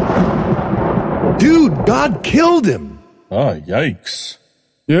 Dude, God killed him. Oh, yikes.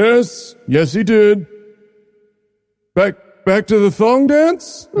 Yes, he did. Back to the thong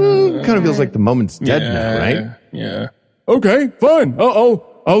dance? Kind of feels like the moment's dead now, right? Yeah. Okay, fine.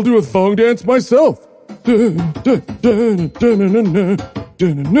 I'll do a thong dance myself. I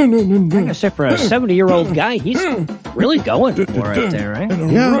gotta say, for a 70-year-old guy, he's really going for it there, right?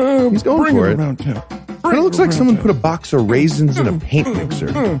 Yeah, he's going for it. Town. Kind of looks like someone put a box of raisins in a paint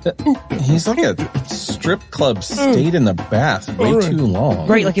mixer. He's like a strip club stayed in the bath way too long.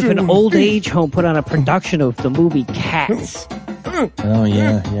 Right, like if an old age home put on a production of the movie Cats. Oh,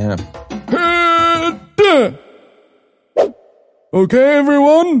 yeah. Okay,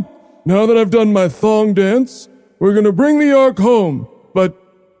 everyone. Now that I've done my thong dance, we're gonna bring the ark home. But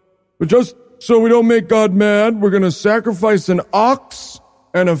just so we don't make God mad, we're gonna sacrifice an ox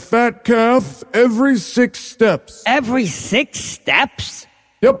and a fat calf every 6 steps. Every 6 steps?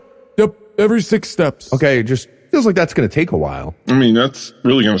 Yep, every 6 steps. Okay, just feels like that's going to take a while. I mean, that's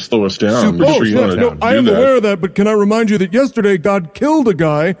really going to slow us down. I am aware of that, but can I remind you that yesterday God killed a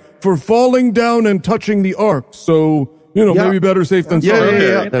guy for falling down and touching the ark, so... maybe better safe than sorry.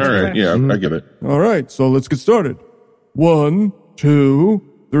 Yeah. All right, yeah, I get it. All right, so let's get started. 1, 2,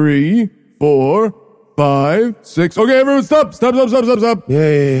 3, 4, 5, 6. Okay, everyone, stop.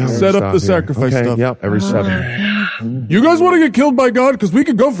 Yeah. Set up the sacrifice stuff. Yep, every 7. You guys want to get killed by God? Because we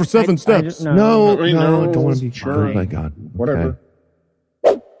could go for 7 steps. No, don't want to be killed by God. Whatever.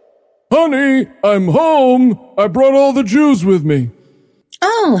 Okay. Honey, I'm home. I brought all the Jews with me.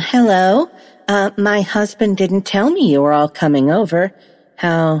 Oh, hello. My husband didn't tell me you were all coming over.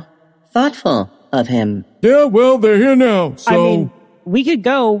 How thoughtful of him. Yeah, well, they're here now, so... I mean, we could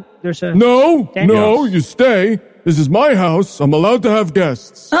go. There's a... No, you stay. This is my house. I'm allowed to have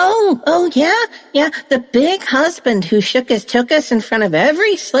guests. Oh, yeah. The big husband who shook his tuchus in front of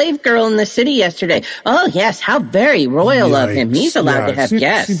every slave girl in the city yesterday. Oh, yes, how very royal of him. He's allowed to have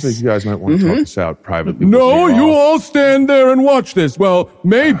guests. Seems like you guys might want to talk this out privately. No, you all stand there and watch this. Well,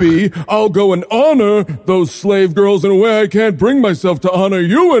 maybe I'll go and honor those slave girls in a way I can't bring myself to honor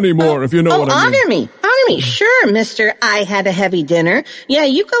you anymore, if you know what I mean. Honor me. Sure, Mr. I had a heavy dinner. Yeah,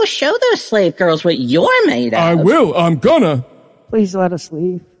 you go show those slave girls what you're made of. I will. I'm gonna. Please let us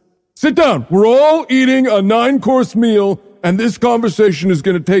leave. Sit down. We're all eating a 9-course meal, and this conversation is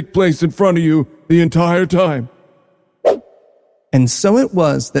going to take place in front of you the entire time. And so it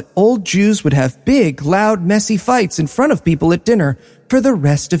was that old Jews would have big, loud, messy fights in front of people at dinner for the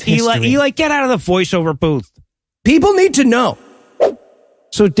rest of history. Eli, get out of the voiceover booth. People need to know.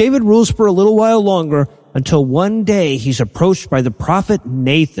 So David rules for a little while longer until one day he's approached by the prophet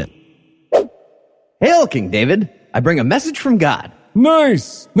Nathan. Hail, King David. I bring a message from God.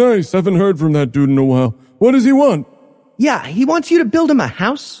 Nice. Haven't heard from that dude in a while. What does he want? Yeah, he wants you to build him a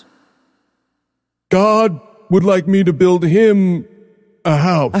house. God would like me to build him a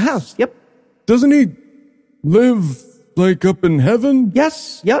house. A house, yep. Doesn't he live, up in heaven?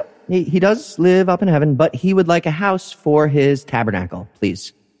 Yes, yep. He does live up in heaven, but he would like a house for his tabernacle,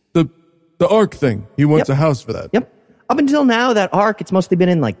 please. The ark thing. He wants a house for that. Yep. Up until now, that ark, it's mostly been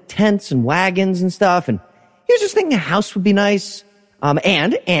in tents and wagons and stuff. And he was just thinking a house would be nice.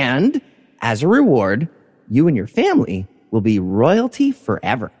 And as a reward, you and your family will be royalty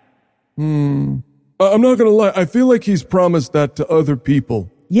forever. I'm not going to lie. I feel like he's promised that to other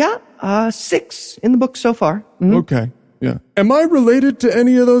people. Yeah, 6 in the book so far. Mm-hmm. Okay. Yeah. Am I related to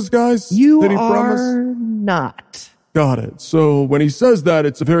any of those guys that he promised? You are not. Got it. So when he says that,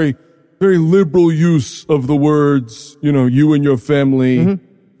 it's a very, very liberal use of the words, you and your family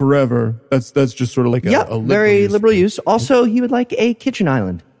forever. That's just sort of like a liberal very use. liberal use. Also, he would like a kitchen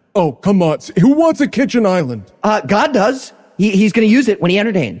island. Oh, come on. Who wants a kitchen island? God does. He's going to use it when he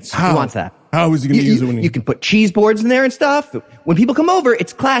entertains. How? He wants that. How is he going to use it when he... You can put cheese boards in there and stuff. When people come over,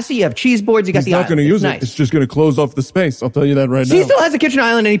 it's classy. You have cheese boards. You got the island. He's not going to use nice. it. It's just going to close off the space. I'll tell you that right now. He still has a kitchen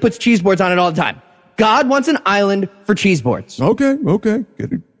island, and he puts cheese boards on it all the time. God wants an island for cheese boards. Okay.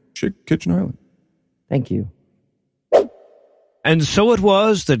 Get a kitchen island. Thank you. And so it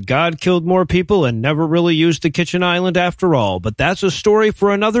was that God killed more people and never really used the kitchen island after all. But that's a story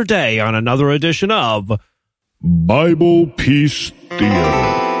for another day on another edition of Bible Peace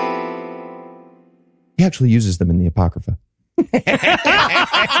Theater. He actually uses them in the Apocrypha.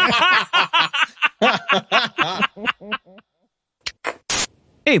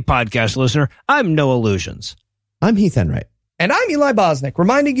 Hey, podcast listener, I'm Noah Lugeons. I'm Heath Enright. And I'm Eli Bosnick,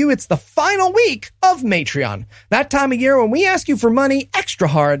 reminding you it's the final week of Matreon. That time of year when we ask you for money extra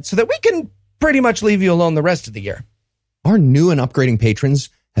hard so that we can pretty much leave you alone the rest of the year. Our new and upgrading patrons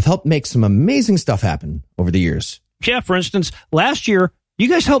have helped make some amazing stuff happen over the years. Yeah, for instance, last year, you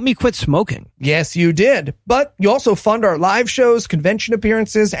guys helped me quit smoking. Yes, you did. But you also fund our live shows, convention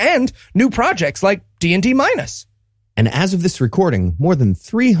appearances, and new projects like D&D Minus. And as of this recording, more than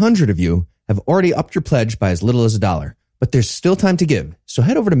 300 of you have already upped your pledge by as little as $1. But there's still time to give. So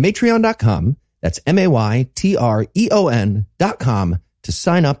head over to matreon.com. That's MAYTREON.com to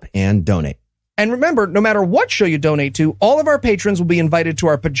sign up and donate. And remember, no matter what show you donate to, all of our patrons will be invited to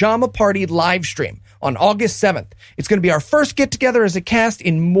our Pajama Party live stream on August 7th. It's going to be our first get-together as a cast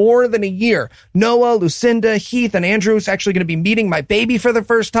in more than a year. Noah, Lucinda, Heath, and Andrew is actually going to be meeting my baby for the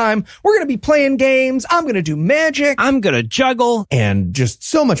first time. We're going to be playing games. I'm going to do magic. I'm going to juggle. And just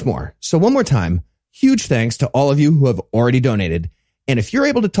so much more. So one more time, huge thanks to all of you who have already donated. And if you're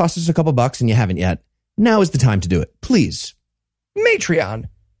able to toss us a couple bucks and you haven't yet, now is the time to do it. Please. Matreon.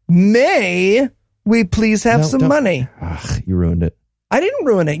 May we please have some money? Ugh, you ruined it. I didn't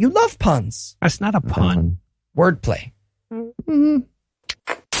ruin it. You love puns. That's not a pun. Wordplay. Mm-hmm.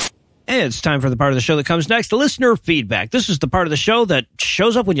 And it's time for the part of the show that comes next, the listener feedback. This is the part of the show that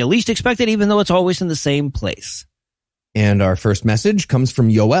shows up when you least expect it, even though it's always in the same place. And our first message comes from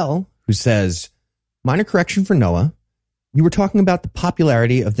Yoel, who says, minor correction for Noah. You were talking about the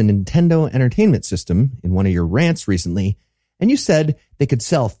popularity of the Nintendo Entertainment System in one of your rants recently, and you said they could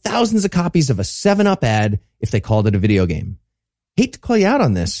sell thousands of copies of a 7-Up ad if they called it a video game. Hate to call you out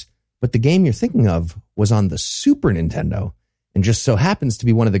on this, but the game you're thinking of was on the Super Nintendo and just so happens to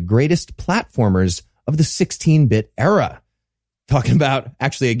be one of the greatest platformers of the 16-bit era. Talking about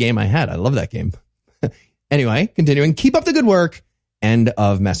actually a game I had. I love that game. Anyway, continuing. Keep up the good work. End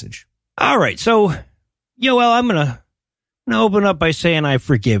of message. All right. So, Yoel, I'm going to open up by saying I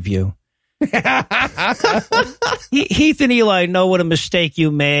forgive you. Heath and Eli know what a mistake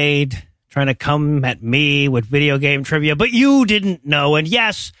you made. trying to come at me with video game trivia, but you didn't know. And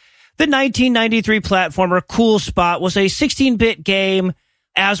yes, the 1993 platformer Cool Spot was a 16-bit game,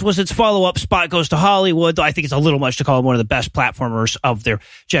 as was its follow-up Spot Goes to Hollywood, though I think it's a little much to call it one of the best platformers of their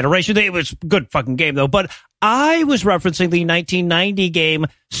generation. It was a good fucking game, though. But I was referencing the 1990 game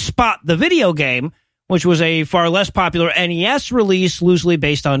Spot the Video Game, which was a far less popular NES release loosely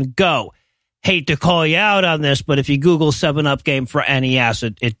based on Go. Hate to call you out on this, but if you Google 7-Up game for NES,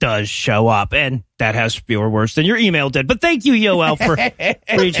 it does show up, and that has fewer words than your email did. But thank you, Yoel, for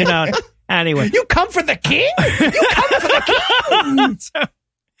reaching out. Anyway. You come for the king? You come for the king?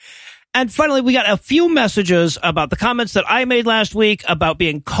 And finally, we got a few messages about the comments that I made last week about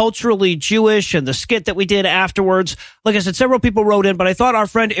being culturally Jewish and the skit that we did afterwards. Like I said, several people wrote in, but I thought our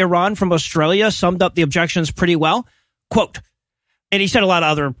friend Iran from Australia summed up the objections pretty well. Quote, and he said a lot of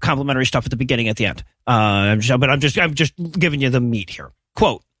other complimentary stuff at the beginning, at the end. I'm just giving you the meat here.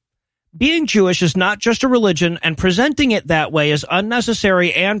 Quote, being Jewish is not just a religion, and presenting it that way is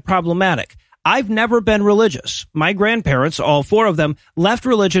unnecessary and problematic. I've never been religious. My grandparents, all four of them, left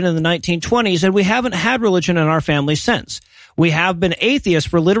religion in the 1920s, and we haven't had religion in our family since. We have been atheists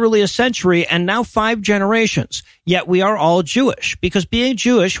for literally a century and now 5 generations. Yet we are all Jewish, because being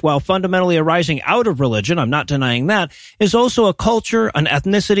Jewish, while fundamentally arising out of religion, I'm not denying that, is also a culture, an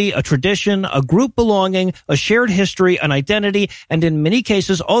ethnicity, a tradition, a group belonging, a shared history, an identity, and in many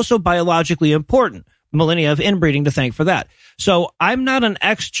cases also biologically important. Millennia of inbreeding to thank for that. So I'm not an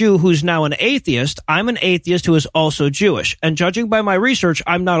ex-Jew who's now an atheist. I'm an atheist who is also Jewish. And judging by my research,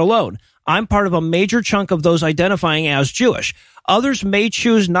 I'm not alone. I'm part of a major chunk of those identifying as Jewish. Others may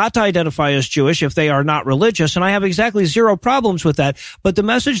choose not to identify as Jewish if they are not religious, and I have exactly zero problems with that. But the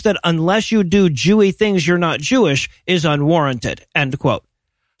message that unless you do Jewy things, you're not Jewish is unwarranted. End quote.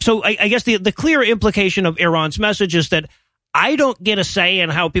 So I guess the clear implication of Iran's message is that I don't get a say in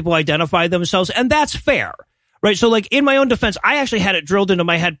how people identify themselves, and that's fair, right? So, like, in my own defense, I actually had it drilled into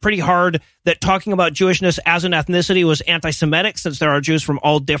my head pretty hard that talking about Jewishness as an ethnicity was anti-Semitic, since there are Jews from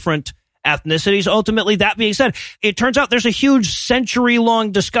all different ethnicities. Ultimately, that being said, it turns out there's a huge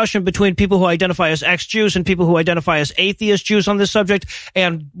century-long discussion between people who identify as ex-Jews and people who identify as atheist Jews on this subject,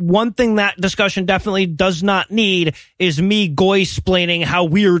 and one thing that discussion definitely does not need is me goy-splaining how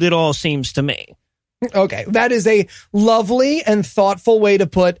weird it all seems to me. Okay, that is a lovely and thoughtful way to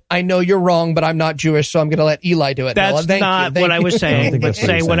put, I know you're wrong, but I'm not Jewish, so I'm going to let Eli do it. That's not what I was saying, but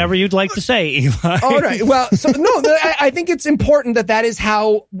say whatever you'd like to say, Eli. All right, well, so no, I think it's important that is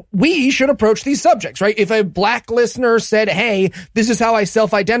how we should approach these subjects, right? If a black listener said, hey, this is how I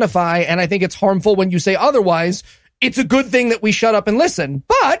self-identify, and I think it's harmful when you say otherwise, it's a good thing that we shut up and listen.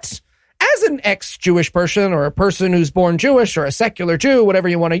 But as an ex-Jewish person, or a person who's born Jewish, or a secular Jew, whatever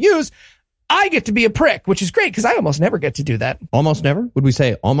you want to use, I get to be a prick, which is great because I almost never get to do that. Almost never? Would we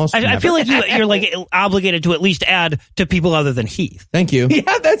say almost never? I feel like you're like obligated to at least add to people other than Heath. Thank you.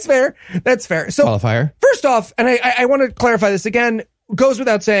 Yeah, that's fair. That's fair. So, qualifier. First off, and I want to clarify this again, goes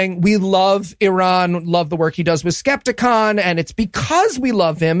without saying, we love Iran, love the work he does with Skepticon, and it's because we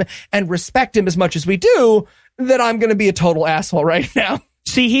love him and respect him as much as we do that I'm going to be a total asshole right now.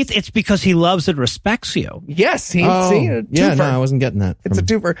 See, Heath, it's because he loves and respects you. Yes, Heath. Oh, see, a yeah, twofer. no, I wasn't getting that. It's a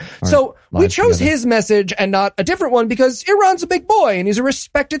twofer. So we chose his message and not a different one because Iran's a big boy and he's a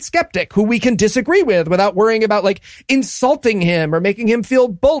respected skeptic who we can disagree with without worrying about, like, insulting him or making him feel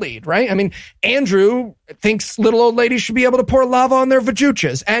bullied, right? I mean, Andrew thinks little old ladies should be able to pour lava on their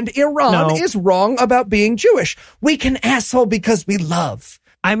vajuchas, and Iran is wrong about being Jewish. We can asshole because we love.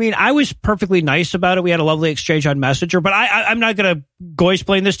 I mean, I was perfectly nice about it. We had a lovely exchange on Messenger, but I'm not going to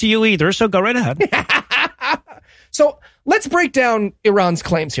go-explain this to you either, so go right ahead. So let's break down Iran's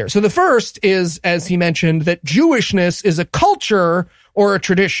claims here. So the first is, as he mentioned, that Jewishness is a culture or a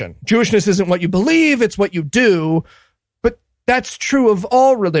tradition. Jewishness isn't what you believe, it's what you do. But that's true of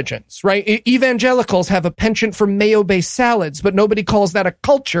all religions, right? Evangelicals have a penchant for mayo-based salads, but nobody calls that a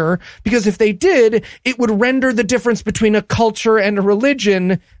culture, because if they did, it would render the difference between a culture and a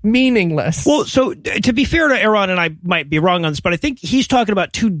religion meaningless. Well, so to be fair to Iran, and I might be wrong on this, but I think he's talking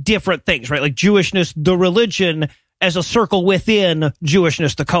about two different things, right? Like Jewishness, the religion, as a circle within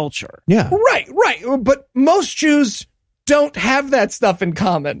Jewishness, the culture. Yeah. Right. But most Jews don't have that stuff in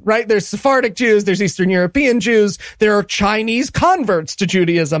common, right? There's Sephardic Jews, there's Eastern European Jews, there are Chinese converts to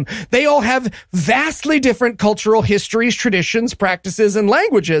Judaism. They all have vastly different cultural histories, traditions, practices, and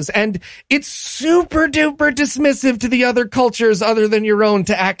languages. And it's super duper dismissive to the other cultures other than your own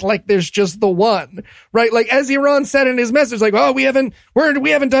to act like there's just the one, right? Like, as Iran said in his message, like, oh, we haven't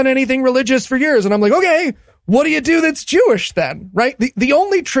done anything religious for years. And I'm like, okay, what do you do that's Jewish then, right? The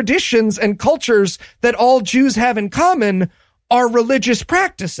only traditions and cultures that all Jews have in common are religious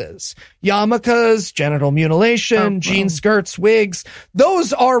practices. Yarmulkes, genital mutilation, jean skirts, wigs,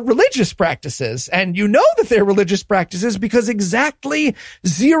 those are religious practices. And you know that they're religious practices because exactly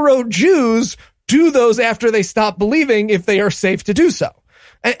 0 Jews do those after they stop believing if they are safe to do so.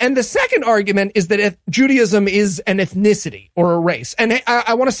 And the second argument is that Judaism is an ethnicity or a race. And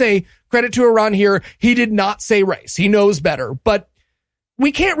I want to say credit to Iran here. He did not say race. He knows better. But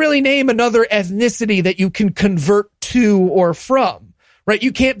we can't really name another ethnicity that you can convert to or from, right?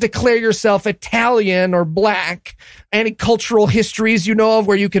 You can't declare yourself Italian or black. Any cultural histories you know of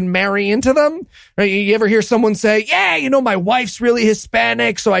where you can marry into them? Right? You ever hear someone say, yeah, you know, my wife's really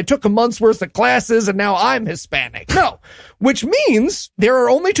Hispanic, so I took a month's worth of classes and now I'm Hispanic. No, which means there are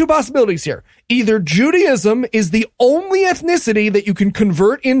only 2 possibilities here. Either Judaism is the only ethnicity that you can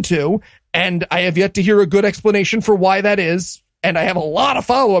convert into, and I have yet to hear a good explanation for why that is, and I have a lot of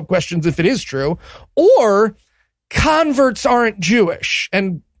follow-up questions if it is true, or converts aren't Jewish.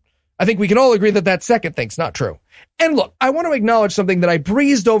 And I think we can all agree that that second thing's not true. And look, I want to acknowledge something that I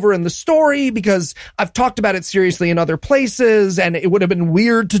breezed over in the story because I've talked about it seriously in other places, and it would have been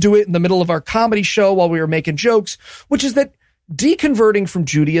weird to do it in the middle of our comedy show while we were making jokes, which is that deconverting from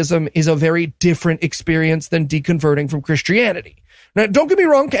Judaism is a very different experience than deconverting from Christianity. Now, don't get me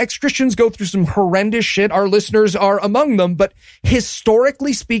wrong, ex-Christians go through some horrendous shit. Our listeners are among them, but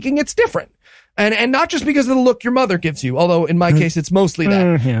historically speaking, it's different. And not just because of the look your mother gives you, although in my case, it's mostly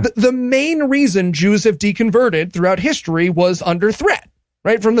that. Yeah. The main reason Jews have deconverted throughout history was under threat,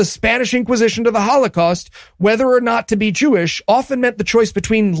 right? From the Spanish Inquisition to the Holocaust, whether or not to be Jewish often meant the choice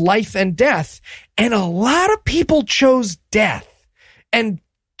between life and death. And a lot of people chose death. And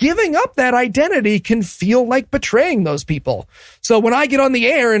giving up that identity can feel like betraying those people. So when I get on the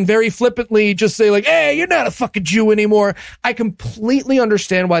air and very flippantly just say like, hey, you're not a fucking Jew anymore, I completely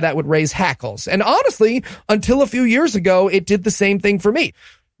understand why that would raise hackles. And honestly, until a few years ago, it did the same thing for me.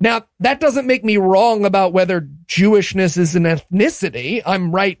 Now, that doesn't make me wrong about whether Jewishness is an ethnicity.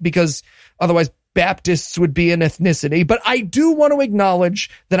 I'm right because otherwise Baptists would be an ethnicity, but I do want to acknowledge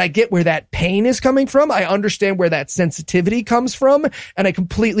that I get where that pain is coming from. I understand where that sensitivity comes from, and I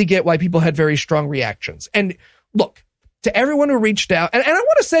completely get why people had very strong reactions. And look, to everyone who reached out, and I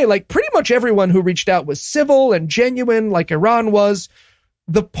want to say, like, pretty much everyone who reached out was civil and genuine, like Iran was.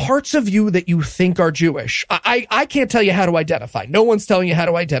 The parts of you that you think are Jewish, I can't tell you how to identify. No one's telling you how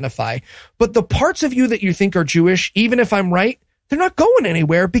to identify. But the parts of you that you think are Jewish, even if I'm right, they're not going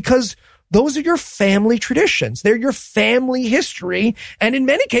anywhere because those are your family traditions. They're your family history. And in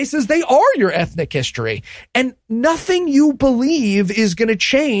many cases, they are your ethnic history. And nothing you believe is going to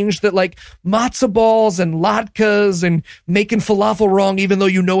change that, like matzo balls and latkes and making falafel wrong, even though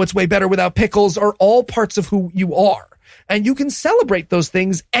you know it's way better without pickles, are all parts of who you are. And you can celebrate those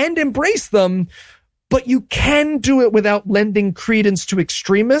things and embrace them, but you can do it without lending credence to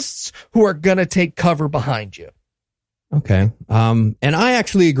extremists who are going to take cover behind you. Okay. And I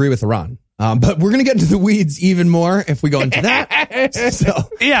actually agree with Iran. But we're going to get into the weeds even more if we go into that. So,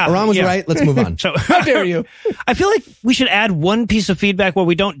 yeah, Iran was right. Let's move on. So, how dare you? I feel like we should add one piece of feedback where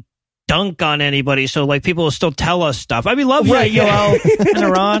we don't dunk on anybody, so like people will still tell us stuff. I mean, love you, Yoel and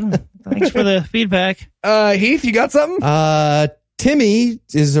Iran. Thanks for the feedback. Heath, you got something? Timmy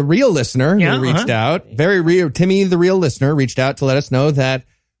is a real listener who reached out. Very real. Timmy, the real listener, reached out to let us know that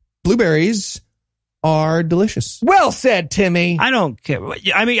blueberries are delicious. Well said, Timmy. I don't care.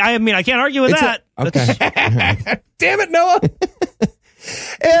 I mean, I can't argue with that. Okay. Damn it, Noah.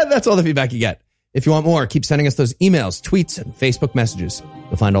 And that's all the feedback you get. If you want more, keep sending us those emails, tweets, and Facebook messages.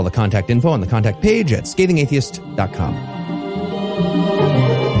 You'll find all the contact info on the contact page at scathingatheist.com.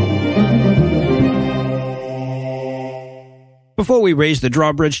 Before we raise the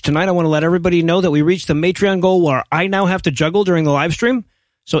drawbridge tonight, I want to let everybody know that we reached the Matreon goal where I now have to juggle during the live stream.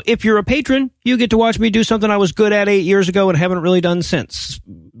 So if you're a patron, you get to watch me do something I was good at 8 years ago and haven't really done since.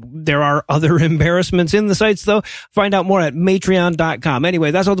 There are other embarrassments in the sites, though. Find out more at Matreon.com.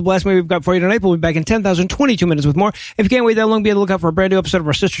 Anyway, that's all the blasphemy we've got for you tonight. We'll be back in 10,022 minutes with more. If you can't wait that long, be on the lookout for a brand new episode of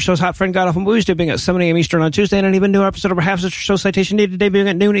our sister show's Hot Friend God Awful Movies, debuting at 7 a.m. Eastern on Tuesday, and an even newer episode of our half-sister show Citation Needed, debuting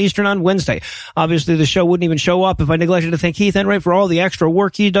at noon Eastern on Wednesday. Obviously, the show wouldn't even show up if I neglected to thank Heath Enright for all the extra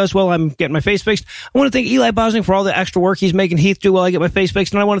work he does while I'm getting my face fixed. I want to thank Eli Bosnick for all the extra work he's making Heath do while I get my face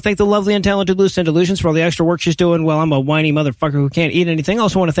fixed, and I want to thank the lovely and talented Lucinda Illusions for all the extra work she's doing while I'm a whiny motherfucker who can't eat anything. I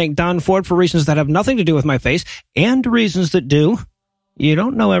also want to thank Don Ford for reasons that have nothing to do with my face and reasons that do. You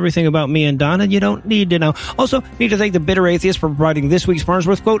don't know everything about me and Don, and you don't need to know. Also, need to thank the Bitter Atheist for providing this week's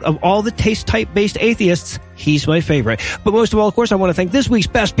Farnsworth quote. Of all the taste-type-based atheists, he's my favorite. But most of all, of course, I want to thank this week's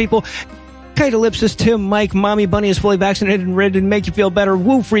best people. Kite Ellipsis, Tim, Mike, Mommy Bunny is fully vaccinated and ready to make you feel better.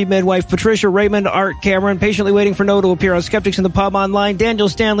 Woo Free Midwife, Patricia, Raymond, Art, Cameron, patiently waiting for Noah to appear on Skeptics in the Pub Online, Daniel,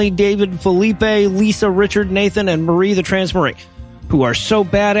 Stanley, David, Felipe, Lisa, Richard, Nathan, and Marie the Trans Marie, who are so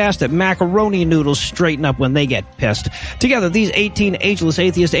badass that macaroni noodles straighten up when they get pissed. Together, these 18 ageless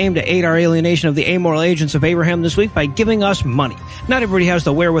atheists aim to aid our alienation of the amoral agents of Abraham this week by giving us money. Not everybody has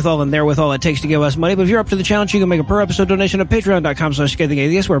the wherewithal and therewithal it takes to give us money, but if you're up to the challenge, you can make a per-episode donation at patreon.com/Scathing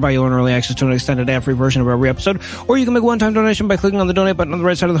Atheist, whereby you'll earn early access to an extended ad-free version of every episode, or you can make a one-time donation by clicking on the donate button on the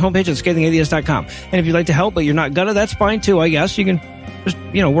right side of the homepage at scathingatheist.com. And if you'd like to help, but you're not gonna, that's fine too, I guess. You can just,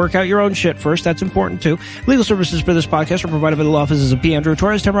 work out your own shit first. That's important, too. Legal services for this podcast are provided by the law offices of P. Andrew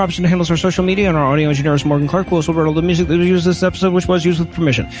Torres. Tim Robinson handles our social media, and our audio engineer is Morgan Clark, who also wrote all the music that was used this episode, which was used with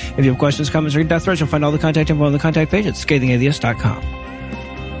permission. If you have questions, comments, or death threats, you'll find all the contact info on the contact page at scathingatheist.com.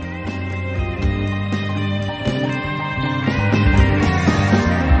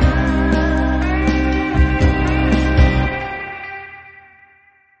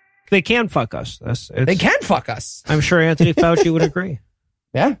 They can fuck us. They can fuck us. I'm sure Anthony Fauci would agree.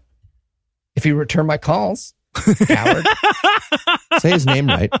 Yeah. If you return my calls, coward. Say his name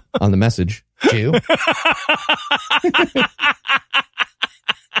right on the message. Jew.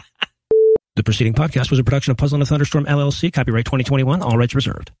 The preceding podcast was a production of Puzzle and a Thunderstorm, LLC. Copyright 2021. All rights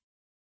reserved.